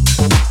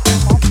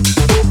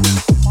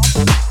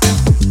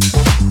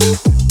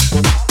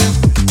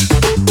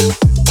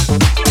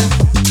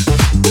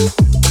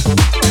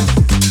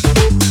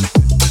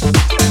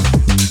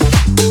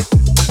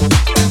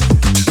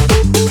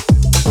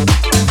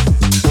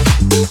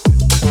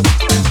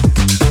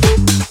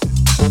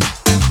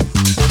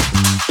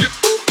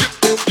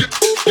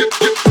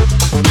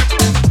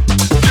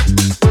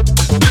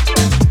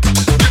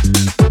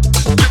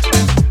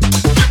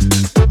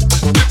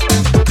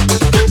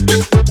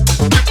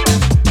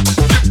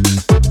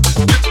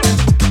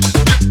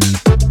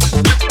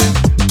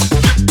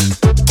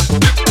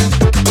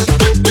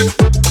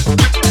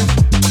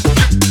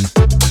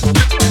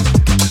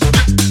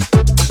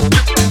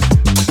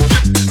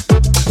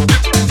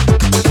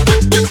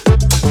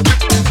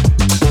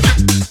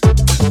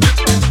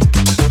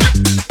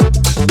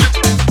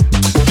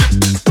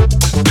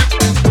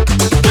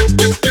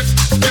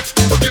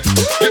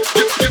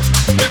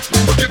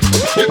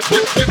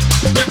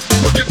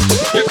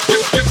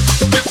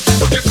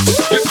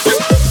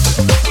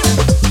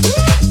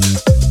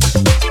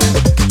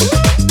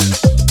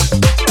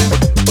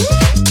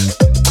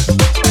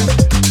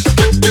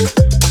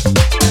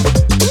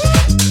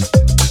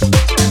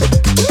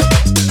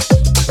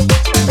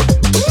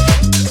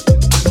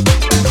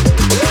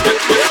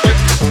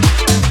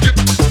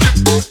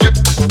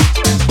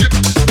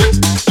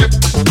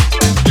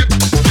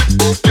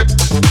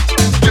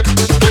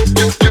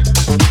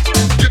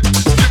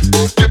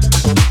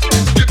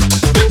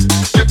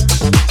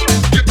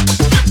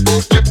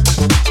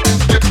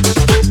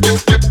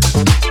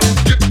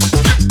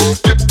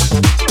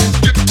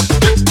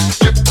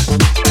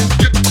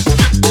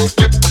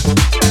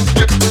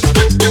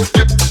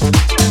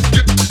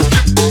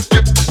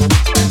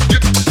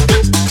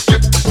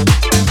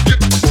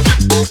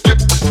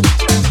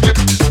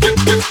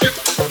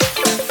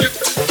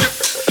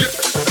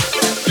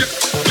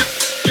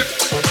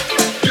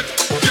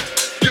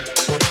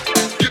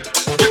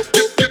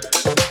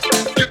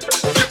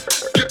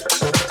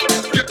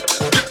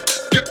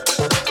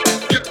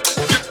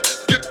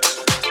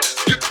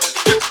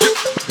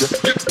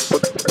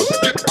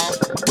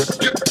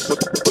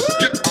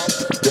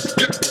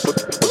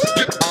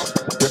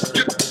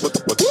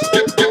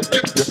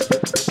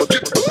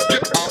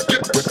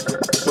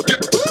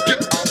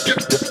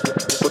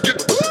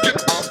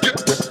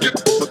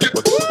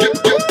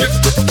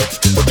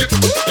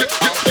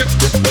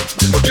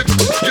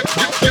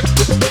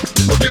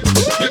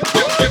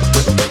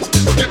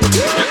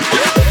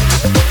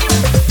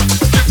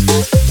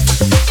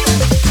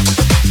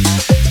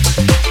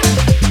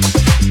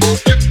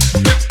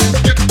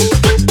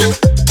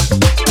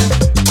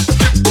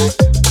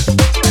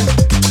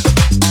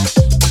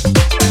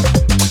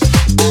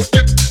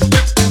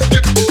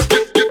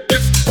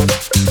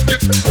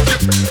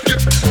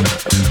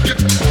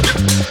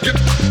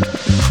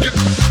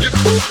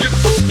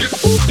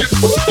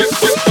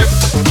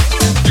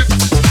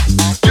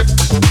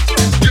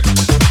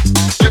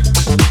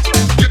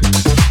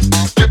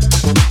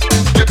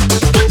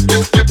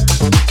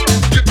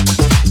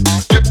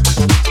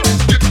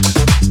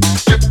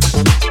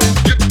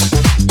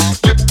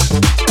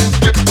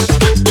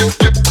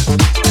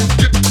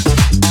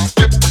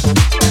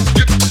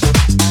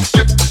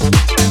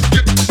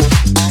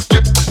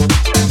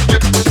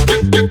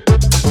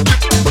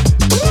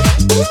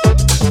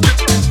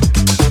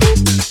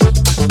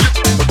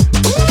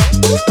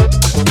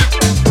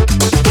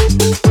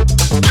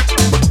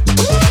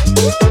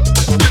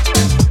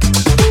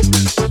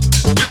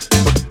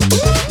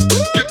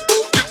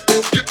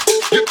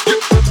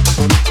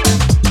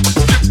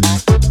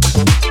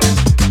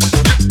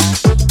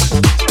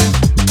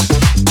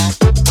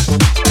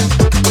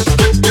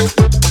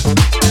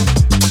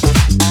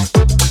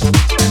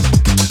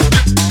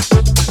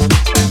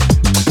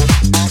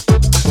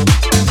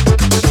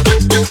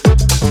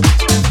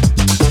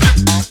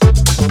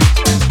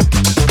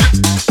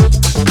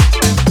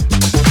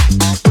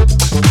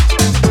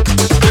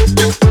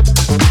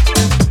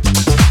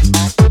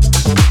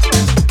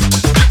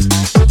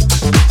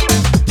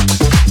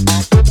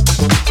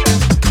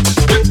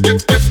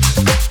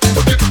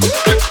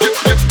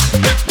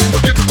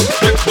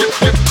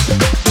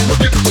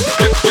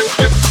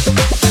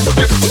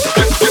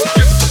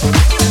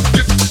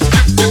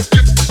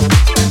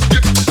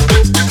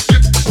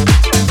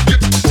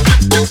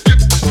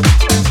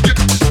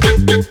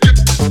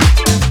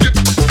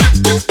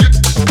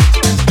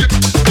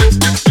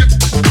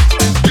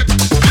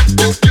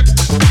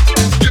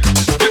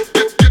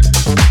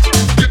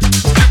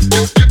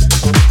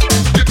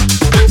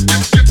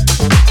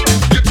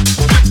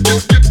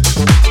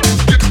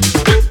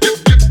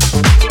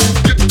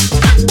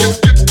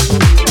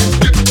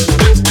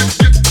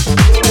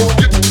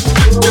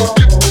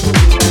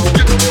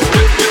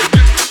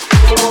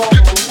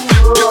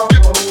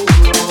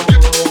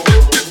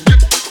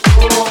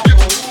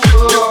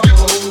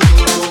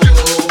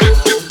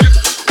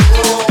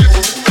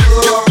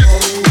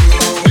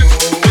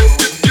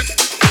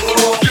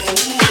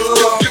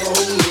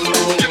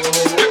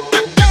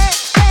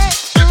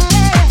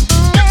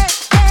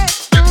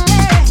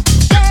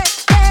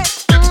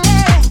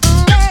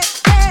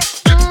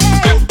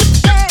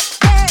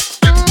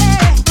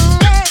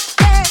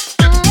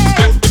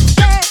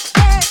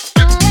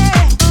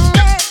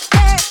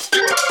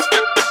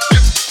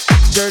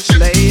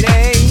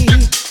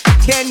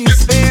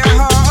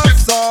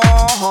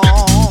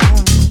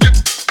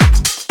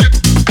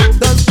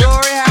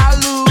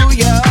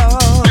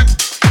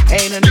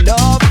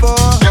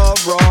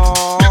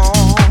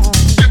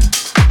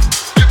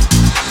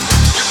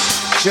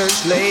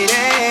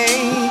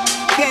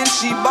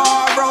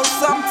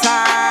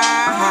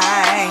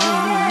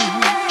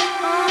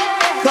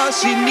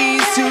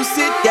 to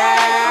sit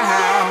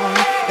down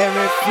and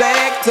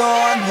reflect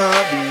on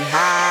her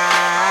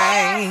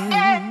behind.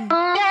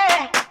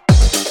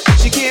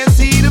 She can't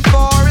see the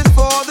forest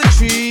for the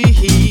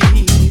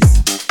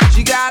trees.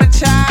 She got a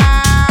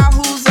child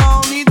who's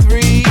only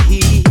 3,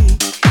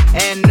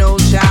 and no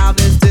child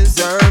is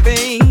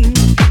deserving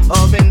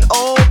of an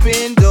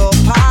open door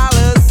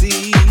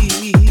policy.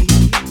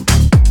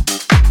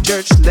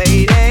 Church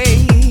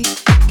lady,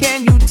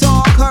 can you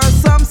talk her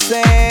some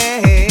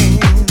sense?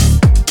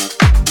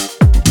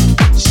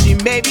 She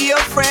may be a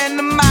friend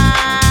of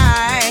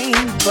mine,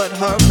 but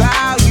her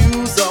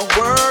values are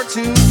word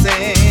to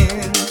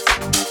sense.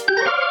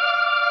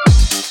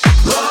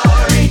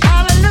 Glory,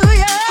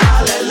 hallelujah,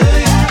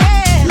 hallelujah.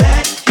 Yeah.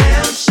 Let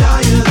him show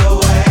you the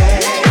way.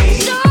 Let him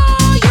show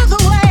you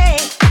the way.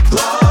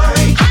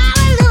 Glory,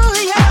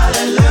 hallelujah,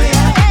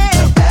 hallelujah. Yeah.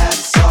 The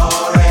path's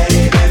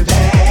already been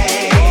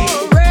paved.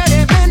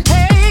 Already been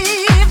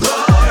paved.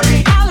 Glory,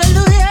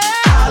 hallelujah,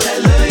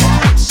 hallelujah.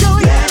 Show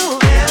you. Let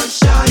him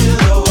show you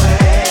the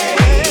way.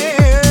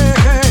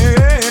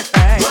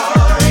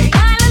 Glory,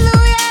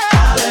 hallelujah,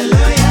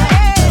 hallelujah.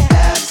 Yeah. The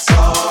path's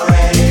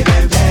already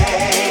been paved.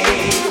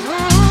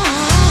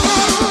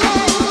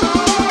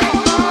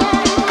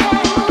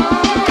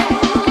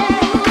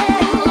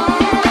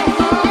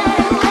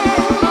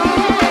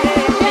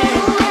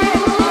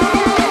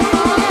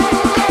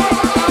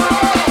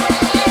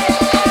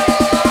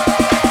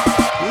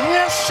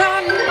 Yes,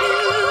 I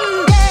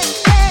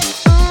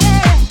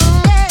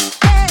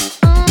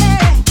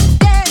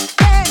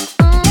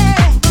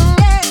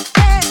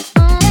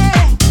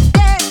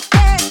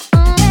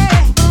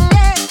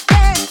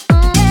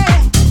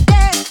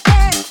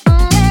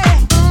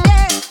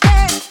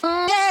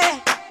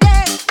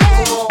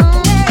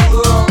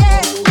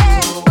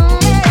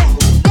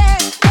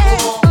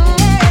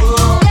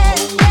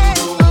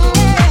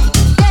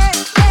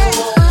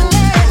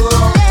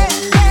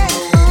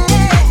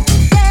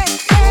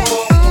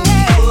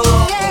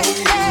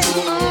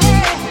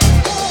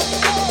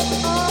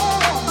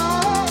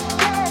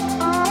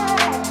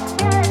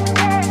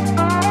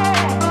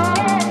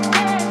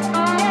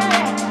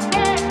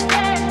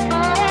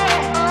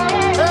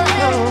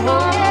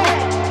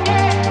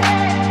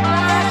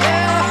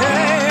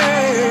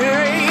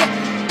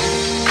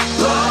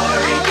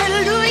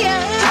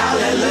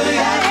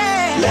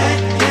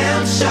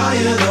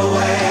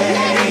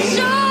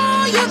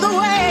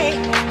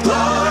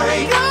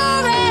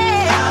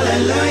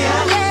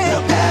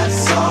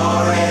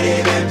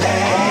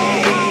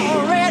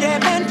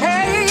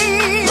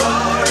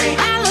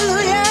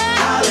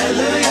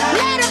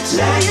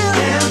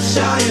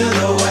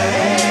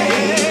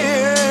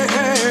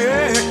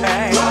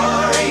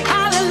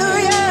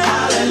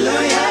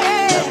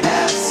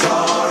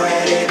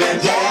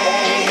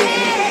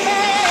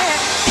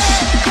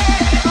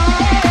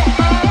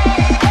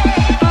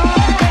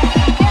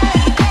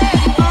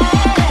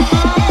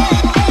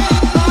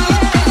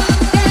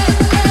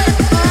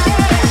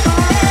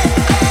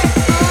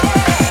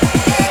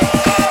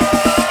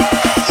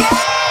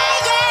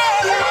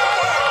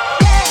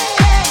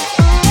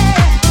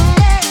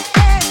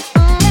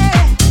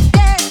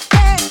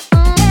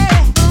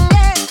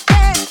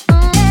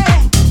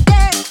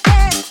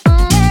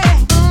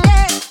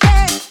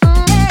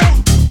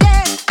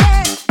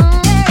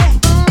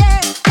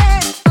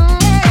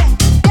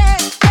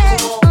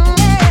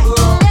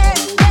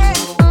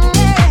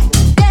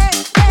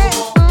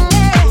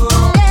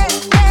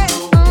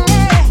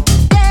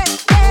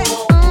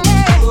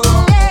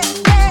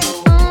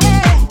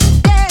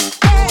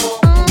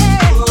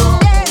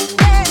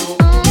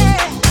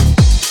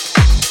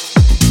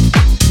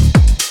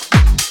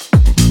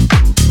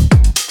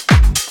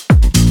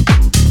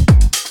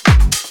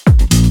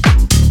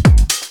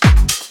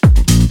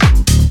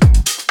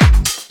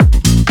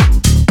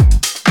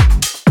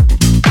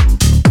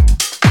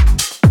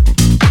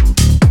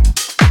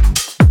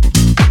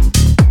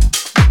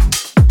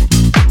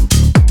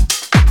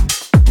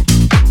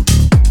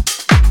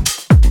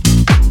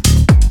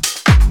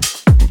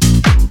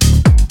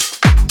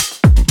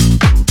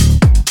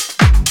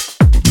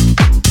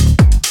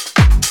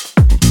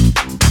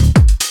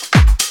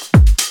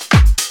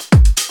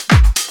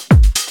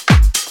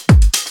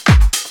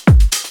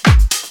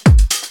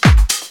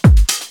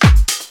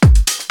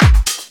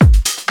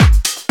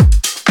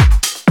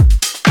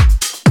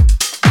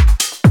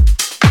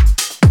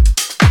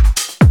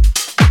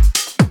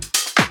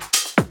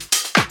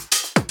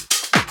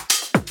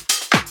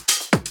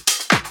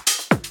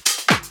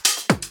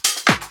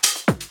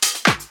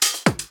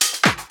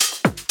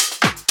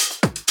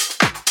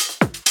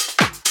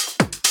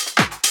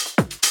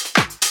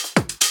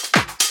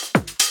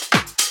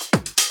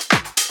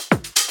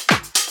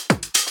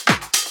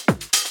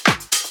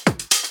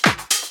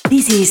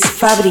This is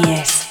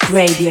Fabri's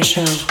radio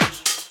show.